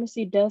of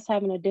Pharmacy does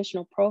have an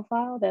additional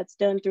profile that's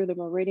done through the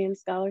Meridian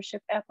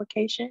Scholarship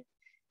application.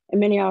 And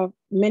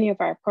many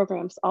of our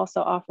programs also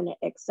offer an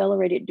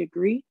accelerated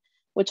degree,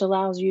 which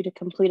allows you to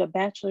complete a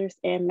bachelor's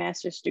and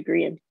master's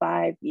degree in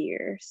 5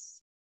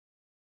 years.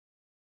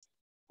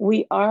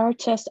 We are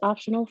test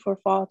optional for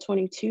fall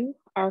 22.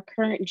 Our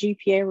current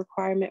GPA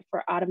requirement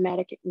for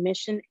automatic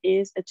admission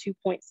is a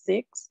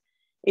 2.6.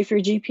 If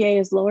your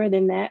GPA is lower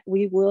than that,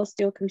 we will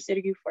still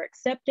consider you for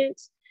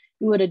acceptance.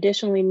 You would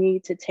additionally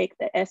need to take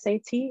the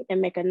SAT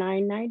and make a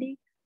 990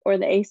 or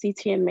the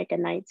ACT and make a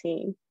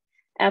 19.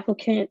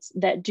 Applicants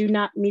that do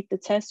not meet the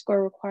test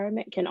score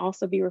requirement can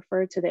also be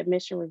referred to the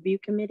admission review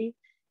committee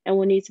and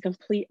will need to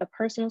complete a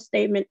personal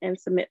statement and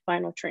submit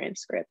final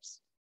transcripts.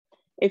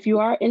 If you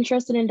are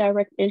interested in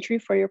direct entry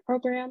for your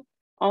program,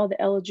 all the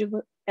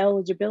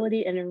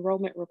eligibility and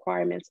enrollment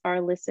requirements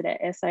are listed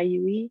at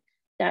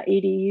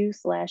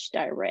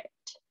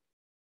siue.edu/direct.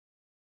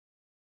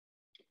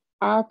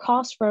 Our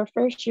cost for a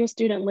first year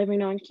student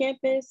living on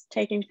campus,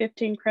 taking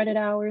 15 credit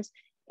hours,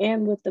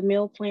 and with the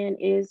meal plan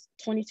is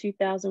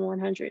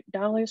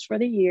 $22,100 for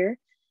the year.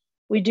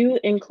 We do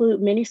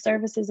include many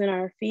services in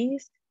our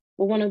fees,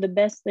 but one of the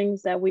best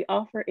things that we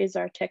offer is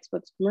our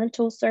textbooks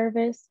rental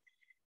service.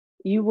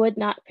 You would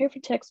not pay for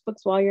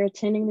textbooks while you're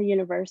attending the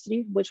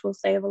university, which will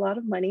save a lot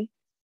of money.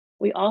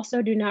 We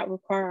also do not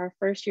require our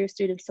first year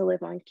students to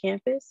live on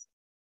campus.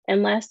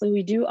 And lastly,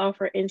 we do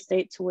offer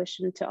in-state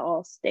tuition to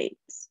all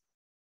states.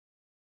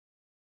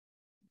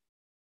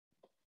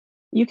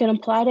 You can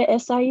apply to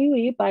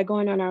SIUE by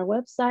going on our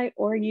website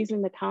or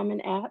using the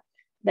Common App.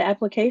 The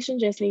application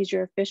just needs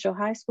your official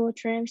high school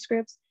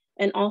transcripts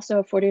and also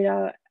a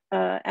 $40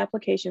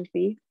 application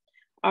fee.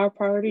 Our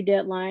priority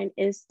deadline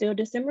is still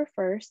December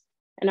 1st,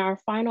 and our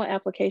final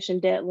application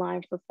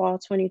deadline for fall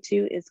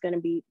 22 is going to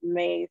be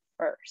May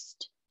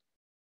 1st.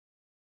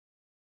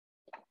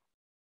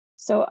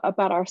 So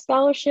about our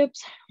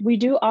scholarships, we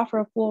do offer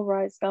a full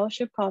ride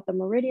scholarship called the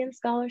Meridian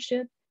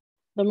Scholarship.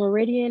 The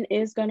Meridian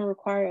is going to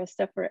require a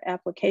separate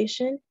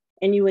application,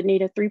 and you would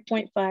need a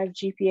 3.5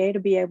 GPA to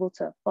be able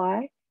to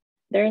apply.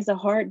 There is a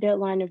hard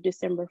deadline of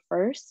December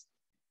 1st.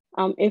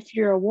 If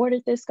you're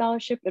awarded this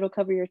scholarship, it'll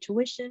cover your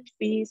tuition,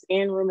 fees,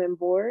 and room and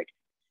board.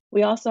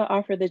 We also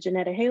offer the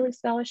Janetta Haley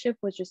Scholarship,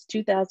 which is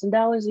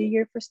 $2,000 a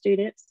year for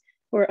students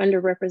who are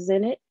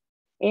underrepresented.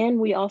 And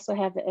we also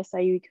have the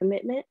SIUE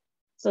commitment.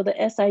 So the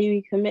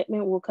SIUE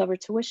commitment will cover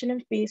tuition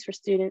and fees for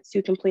students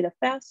who complete a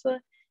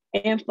FAFSA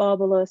and fall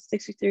below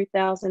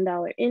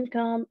 $63,000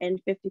 income and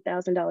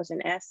 $50,000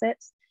 in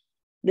assets.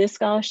 This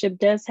scholarship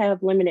does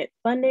have limited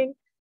funding,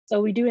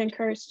 so we do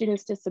encourage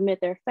students to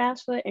submit their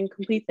FAFSA and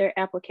complete their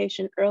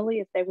application early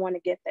if they want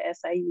to get the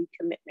SIUE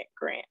commitment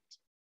grant.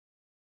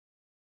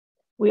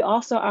 We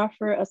also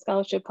offer a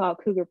scholarship called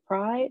Cougar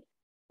Pride.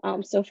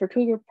 So for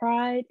Cougar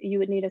Pride, you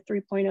would need a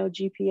 3.0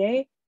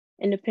 GPA,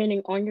 and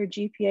depending on your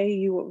GPA,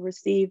 you will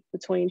receive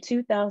between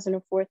 $2,000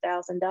 and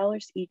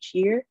 $4,000 each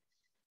year.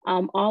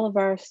 All of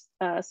our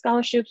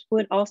scholarships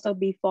would also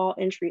be fall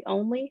entry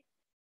only,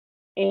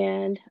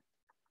 and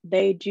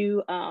they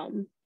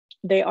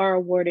are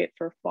awarded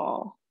for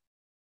fall.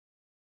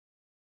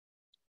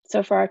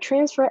 So for our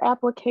transfer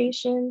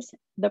applications,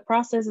 the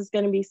process is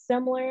going to be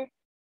similar.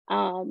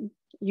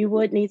 You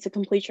would need to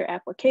complete your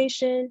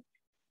application.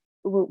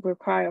 It will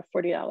require a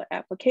 $40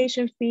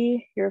 application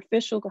fee, your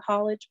official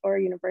college or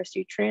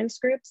university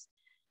transcripts.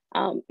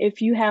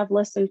 If you have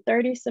less than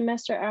 30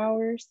 semester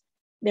hours,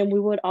 then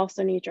we would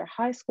also need your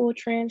high school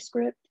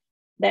transcript.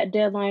 That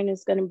deadline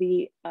is going to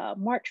be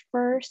March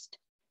 1st.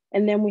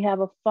 And then we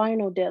have a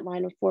final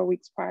deadline of 4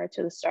 weeks prior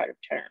to the start of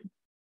term.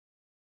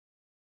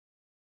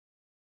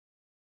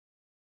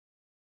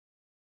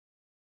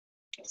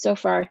 So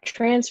for our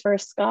transfer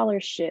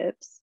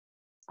scholarships,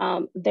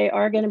 they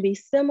are going to be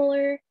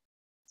similar.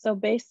 So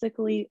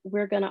basically,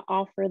 we're going to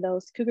offer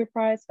those Cougar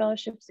Pride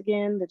scholarships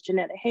again, the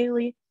Janetta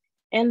Haley,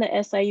 and the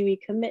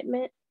SIUE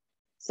commitment.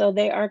 So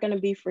they are going to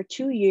be for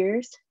 2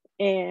 years,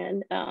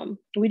 and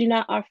we do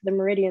not offer the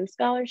Meridian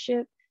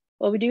Scholarship,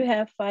 but we do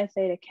have Phi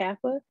Theta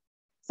Kappa.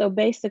 So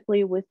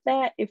basically with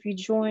that, if you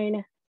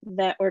join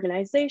that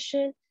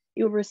organization,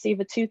 you'll receive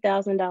a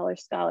 $2,000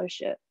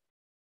 scholarship.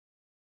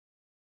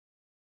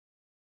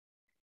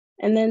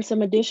 And then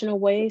some additional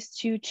ways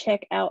to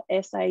check out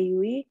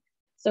SIUE.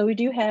 So we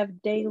do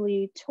have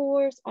daily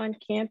tours on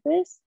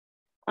campus.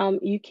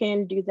 You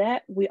can do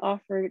that. We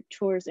offer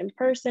tours in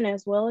person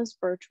as well as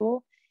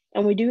virtual.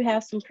 And we do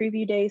have some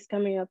preview days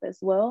coming up as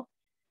well.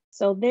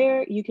 So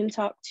there you can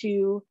talk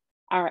to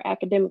our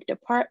academic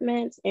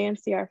departments and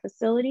see our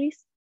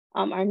facilities.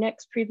 Our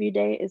next preview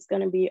day is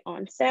going to be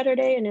on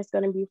Saturday, and it's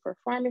going to be for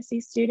pharmacy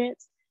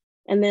students.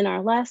 And then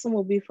our last one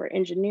will be for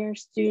engineer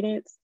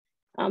students.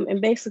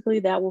 And basically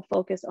that will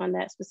focus on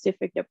that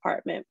specific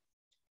department.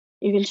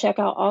 You can check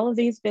out all of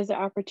these visit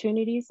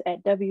opportunities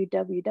at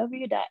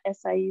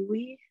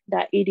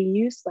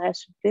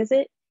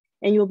www.siue.edu/visit,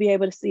 and you'll be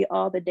able to see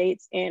all the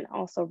dates and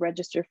also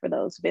register for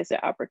those visit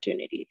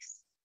opportunities.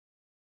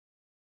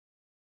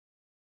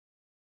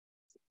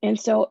 And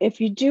so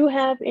if you do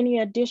have any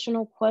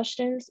additional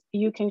questions,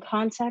 you can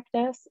contact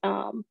us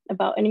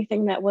about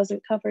anything that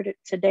wasn't covered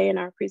today in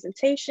our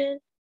presentation.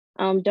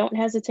 Don't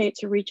hesitate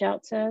to reach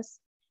out to us.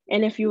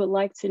 And if you would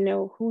like to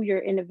know who your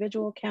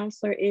individual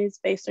counselor is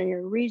based on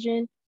your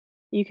region,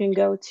 you can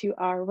go to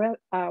our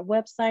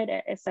website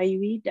at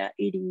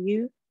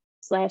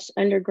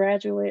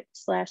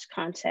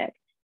siue.edu/undergraduate/contact.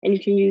 And you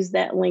can use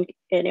that link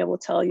and it will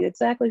tell you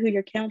exactly who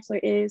your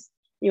counselor is.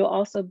 You'll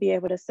also be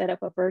able to set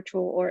up a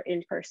virtual or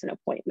in-person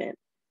appointment.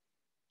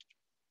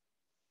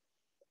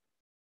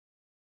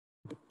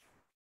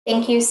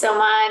 Thank you so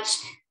much.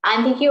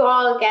 And thank you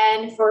all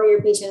again for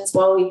your patience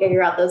while we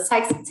figure out those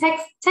tech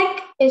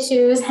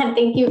issues. And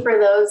thank you for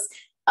those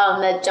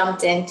that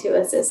jumped in to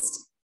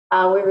assist.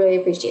 We really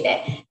appreciate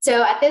it.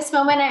 So at this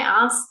moment, I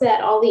ask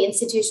that all the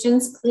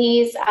institutions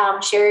please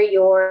share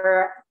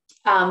your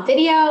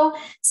video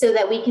so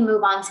that we can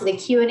move on to the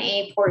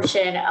Q&A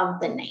portion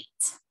of the night.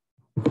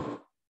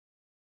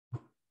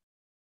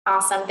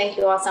 Awesome. Thank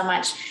you all so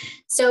much.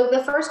 So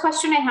the first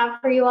question I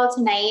have for you all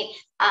tonight,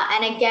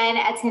 and again,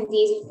 attendees,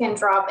 you can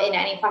drop in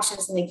any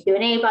questions in the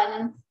Q&A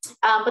button.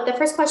 But the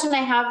first question I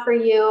have for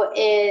you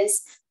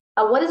is,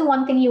 what is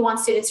one thing you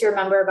want students to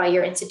remember about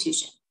your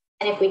institution?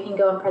 And if we can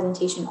go in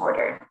presentation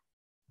order.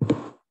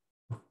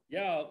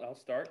 Yeah, I'll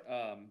start.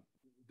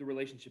 The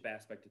relationship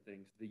aspect of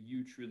things, the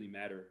you truly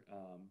matter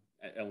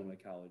at Illinois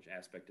College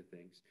aspect of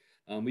things.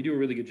 We do a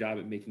really good job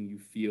at making you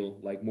feel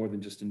like more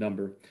than just a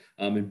number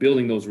and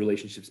building those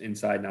relationships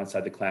inside and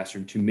outside the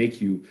classroom to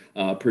make you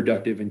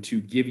productive and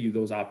to give you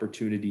those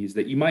opportunities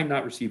that you might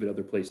not receive at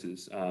other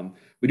places.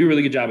 We do a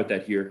really good job at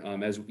that here,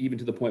 as even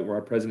to the point where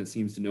our president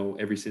seems to know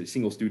every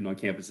single student on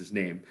campus's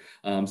name.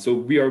 So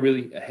we are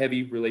really a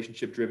heavy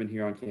relationship driven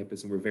here on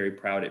campus, and we're very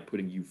proud at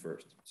putting you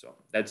first. So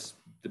that's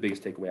the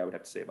biggest takeaway I would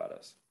have to say about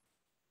us.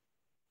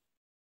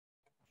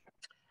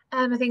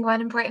 I think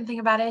one important thing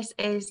about us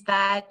is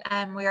that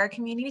we are a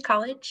community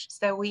college.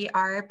 So we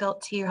are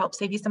built to help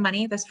save you some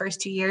money this first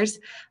 2 years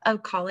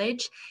of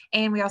college.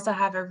 And we also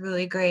have a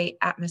really great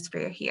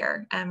atmosphere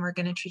here. And we're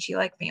going to treat you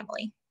like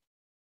family.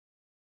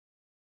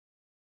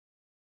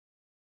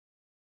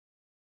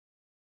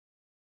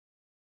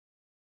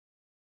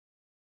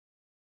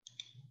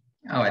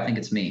 Oh, I think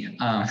it's me.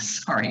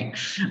 Sorry.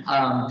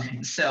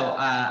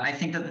 I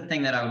think that the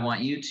thing that I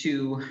want you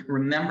to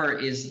remember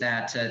is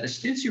that the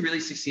students who really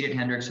succeed at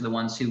Hendrix are the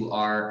ones who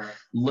are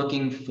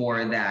looking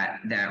for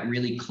that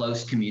really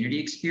close community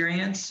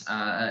experience,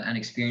 an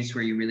experience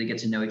where you really get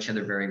to know each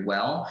other very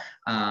well,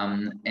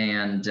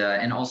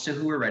 and also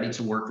who are ready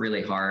to work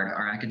really hard.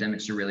 Our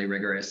academics are really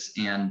rigorous,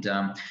 and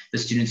the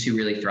students who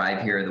really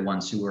thrive here are the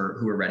ones who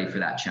are ready for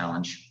that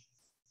challenge.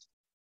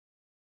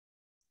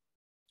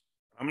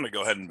 I'm going to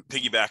go ahead and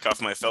piggyback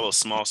off my fellow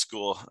small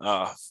school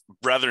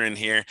brethren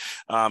here.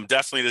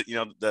 Definitely,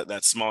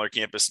 that smaller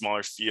campus,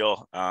 smaller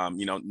feel. I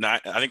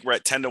think we're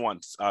at 10 to 1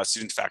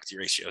 student to faculty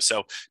ratio.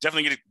 So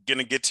definitely going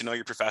to get to know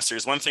your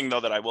professors. One thing though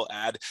that I will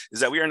add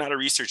is that we are not a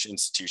research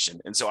institution,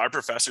 and so our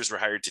professors were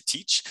hired to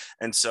teach,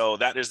 and so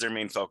that is their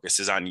main focus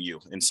is on you.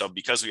 And so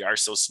because we are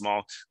so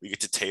small, we get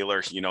to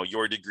tailor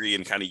your degree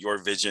and kind of your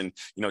vision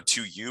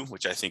to you,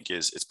 which I think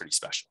is pretty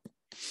special.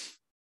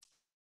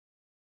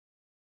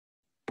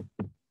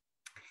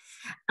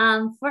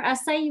 For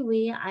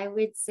SIUE, I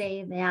would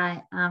say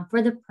that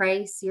for the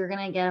price, you're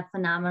going to get a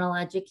phenomenal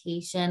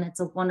education. It's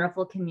a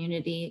wonderful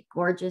community,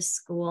 gorgeous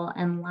school,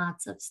 and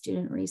lots of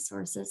student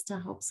resources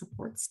to help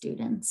support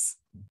students.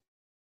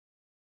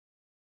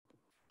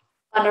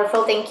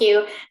 Wonderful, thank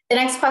you. The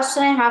next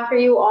question I have for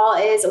you all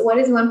is, what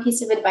is one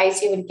piece of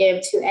advice you would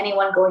give to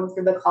anyone going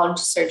through the college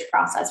search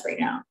process right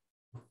now?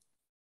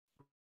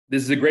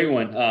 This is a great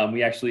one.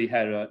 We actually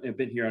had an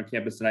event here on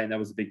campus tonight, and that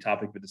was a big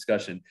topic of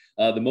discussion.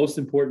 The most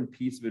important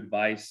piece of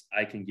advice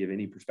I can give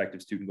any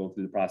prospective student going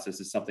through the process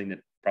is something that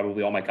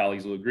probably all my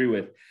colleagues will agree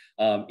with.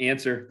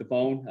 Answer the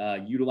phone,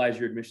 utilize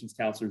your admissions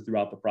counselor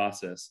throughout the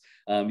process.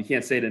 You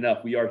can't say it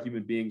enough. We are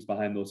human beings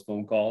behind those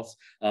phone calls.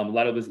 A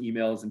lot of those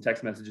emails and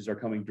text messages are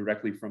coming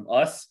directly from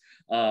us,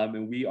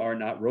 and we are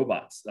not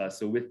robots.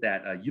 So with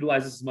that,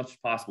 utilize this as much as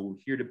possible. We're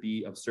here to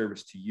be of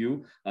service to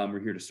you. We're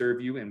here to serve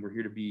you, and we're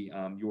here to be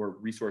your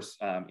resource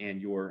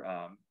and your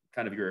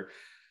kind of your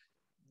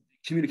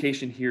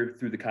communication here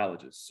through the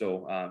colleges.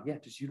 So yeah,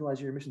 just utilize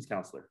your admissions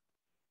counselor.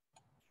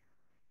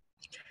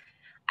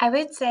 I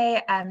would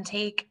say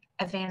take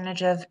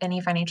advantage of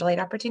any financial aid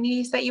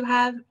opportunities that you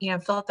have.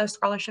 Fill out those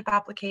scholarship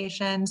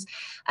applications,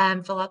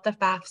 fill out the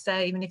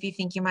FAFSA, even if you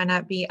think you might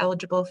not be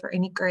eligible for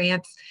any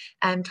grants,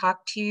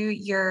 talk to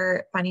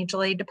your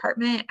financial aid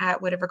department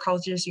at whatever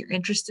colleges you're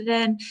interested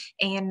in.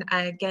 And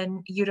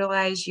again,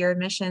 utilize your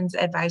admissions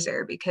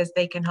advisor because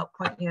they can help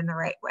point you in the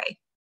right way.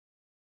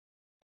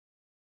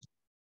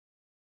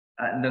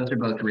 Those are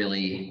both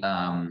really,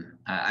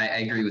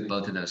 I agree with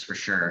both of those for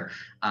sure.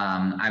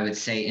 I would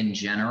say in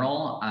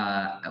general,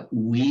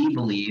 we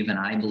believe, and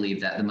I believe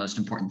that the most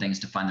important thing is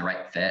to find the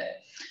right fit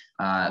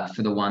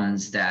for the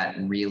ones that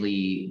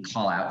really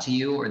call out to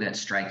you or that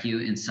strike you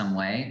in some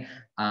way.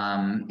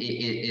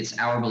 It's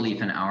our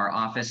belief in our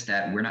office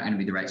that we're not going to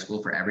be the right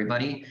school for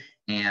everybody.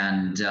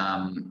 And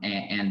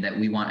that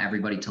we want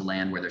everybody to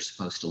land where they're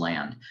supposed to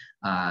land.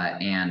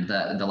 And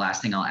the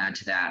last thing I'll add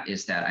to that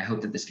is that I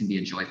hope that this can be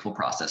a joyful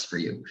process for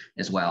you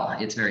as well.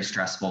 It's very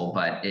stressful,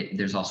 but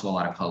there's also a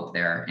lot of hope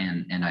there.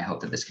 And I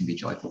hope that this can be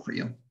joyful for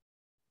you.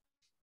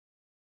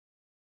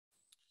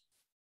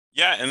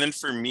 Yeah, and then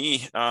for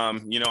me,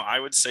 I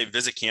would say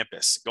visit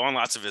campus, go on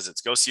lots of visits,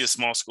 go see a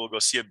small school, go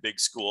see a big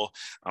school.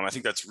 I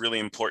think that's really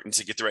important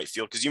to get the right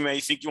feel, because you may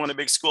think you want a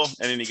big school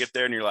and then you get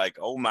there and you're like,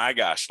 oh my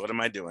gosh, what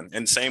am I doing?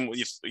 And same with,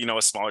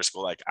 a smaller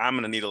school, like I'm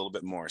going to need a little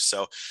bit more.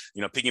 So,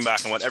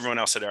 piggyback on what everyone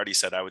else had already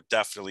said, I would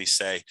definitely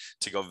say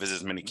to go visit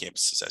as many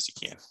campuses as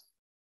you can.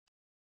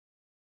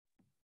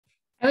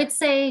 I would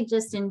say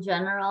just in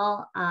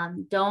general,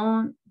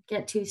 don't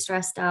get too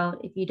stressed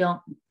out if you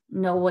don't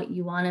know what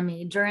you want to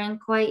major in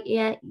quite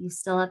yet. You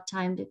still have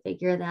time to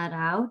figure that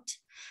out.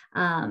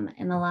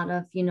 And a lot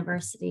of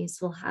universities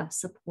will have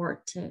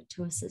support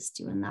to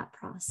assist you in that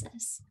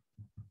process.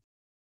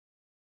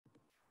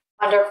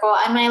 Wonderful.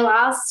 And my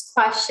last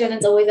question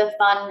is always a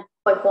fun,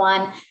 quick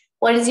one.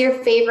 What is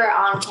your favorite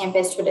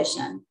on-campus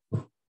tradition?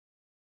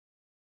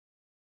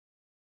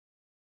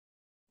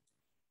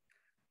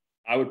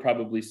 I would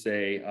probably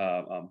say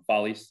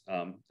Follies.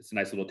 It's a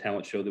nice little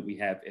talent show that we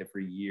have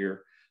every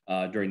year.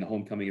 During the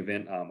homecoming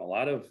event, a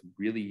lot of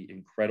really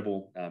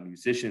incredible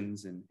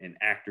musicians and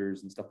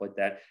actors and stuff like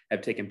that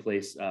have taken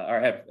place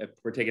or have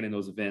partaken in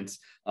those events,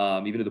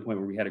 even to the point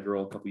where we had a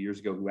girl a couple of years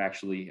ago who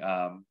actually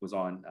was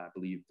on, I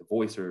believe, The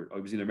Voice, or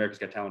it was either America's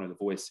Got Talent or The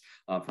Voice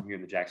from here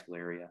in the Jacksonville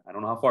area. I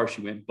don't know how far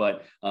she went,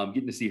 but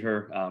getting to see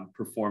her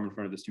perform in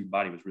front of the student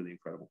body was really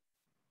incredible.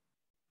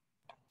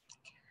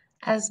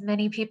 As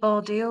many people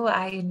do,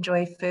 I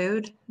enjoy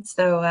food.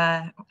 So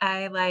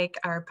I like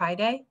our Pie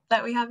Day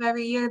that we have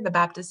every year. The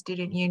Baptist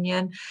Student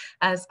Union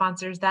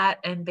sponsors that.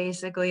 And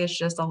basically, it's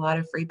just a lot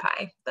of free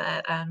pie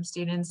that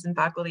students and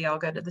faculty all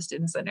go to the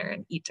Student Center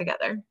and eat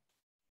together.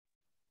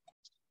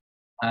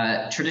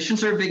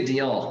 Traditions are a big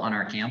deal on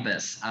our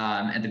campus.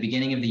 At the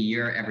beginning of the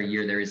year, every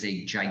year, there is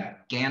a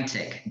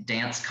gigantic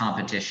dance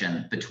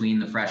competition between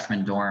the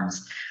freshman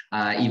dorms.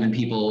 Even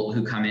people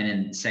who come in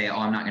and say, oh,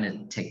 I'm not going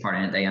to take part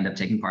in it, they end up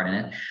taking part in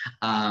it.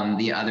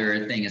 The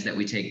other thing is that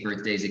we take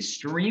birthdays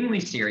extremely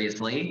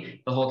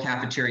seriously. The whole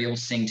cafeteria will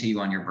sing to you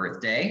on your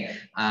birthday,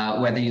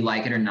 whether you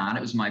like it or not. It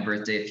was my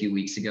birthday a few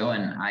weeks ago,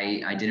 and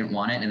I didn't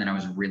want it. And then I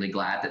was really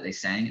glad that they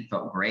sang. It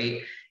felt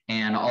great.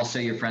 And also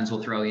your friends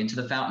will throw you into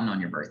the fountain on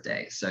your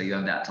birthday. So you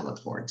have that to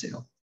look forward to.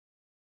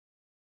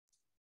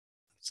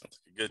 Sounds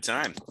like a good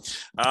time.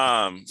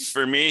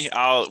 For me,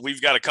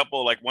 we've got a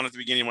couple, like one at the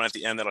beginning, one at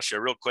the end that I'll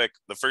share real quick.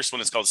 The first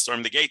one is called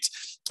Storm the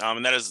Gates.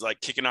 And that is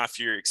like kicking off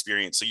your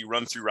experience. So you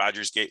run through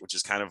Rogers Gate, which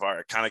is kind of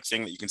our iconic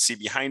thing that you can see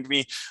behind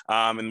me.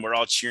 And we're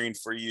all cheering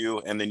for you.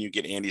 And then you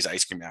get Andy's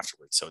ice cream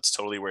afterwards. So it's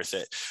totally worth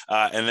it.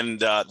 And then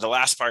the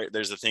last part,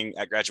 there's a thing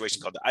at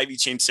graduation called the Ivy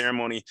Chain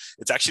Ceremony.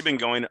 It's actually been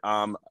going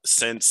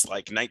since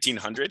like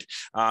 1900.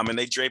 And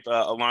they drape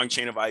a long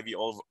chain of ivy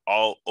over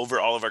all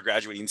of our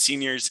graduating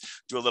seniors,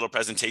 do a little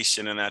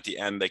presentation, and at the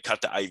end they cut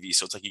the ivy.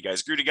 So it's like you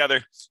guys grew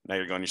together. Now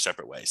you're going your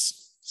separate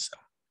ways. So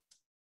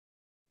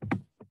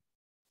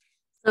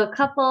a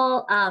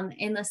couple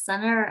in the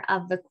center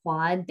of the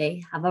quad,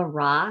 they have a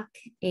rock,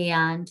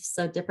 and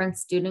so different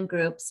student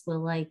groups will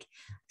like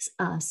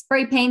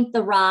spray paint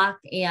the rock,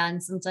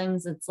 and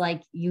sometimes it's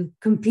like you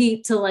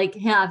compete to like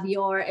have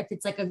if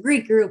it's like a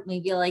Greek group,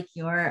 maybe like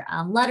your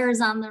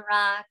letters on the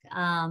rock.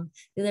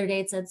 The other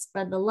day it said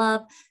spread the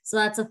love. So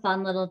that's a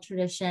fun little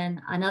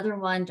tradition. Another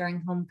one during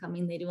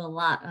homecoming, they do a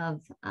lot of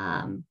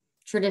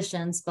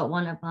traditions, but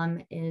one of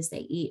them is they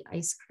eat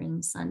ice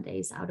cream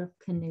sundaes out of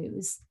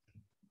canoes.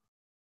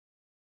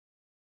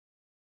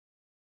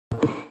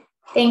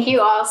 Thank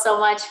you all so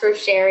much for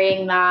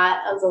sharing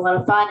that. It was a lot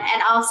of fun.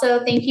 And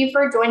also thank you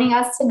for joining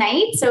us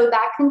tonight. So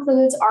that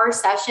concludes our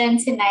session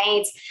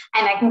tonight,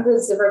 and that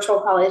concludes the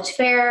virtual college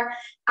fair.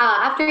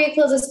 After we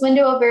close this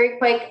window, a very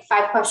quick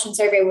 5-question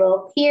survey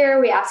will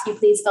appear. We ask you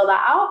please fill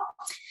that out.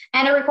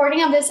 And a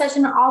recording of this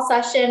session, all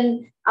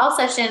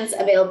sessions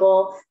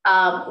available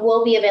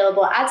will be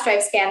available at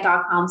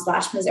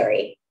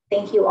stripescan.com/Missouri.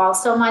 Thank you all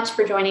so much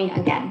for joining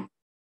again.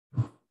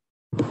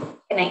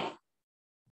 Good night.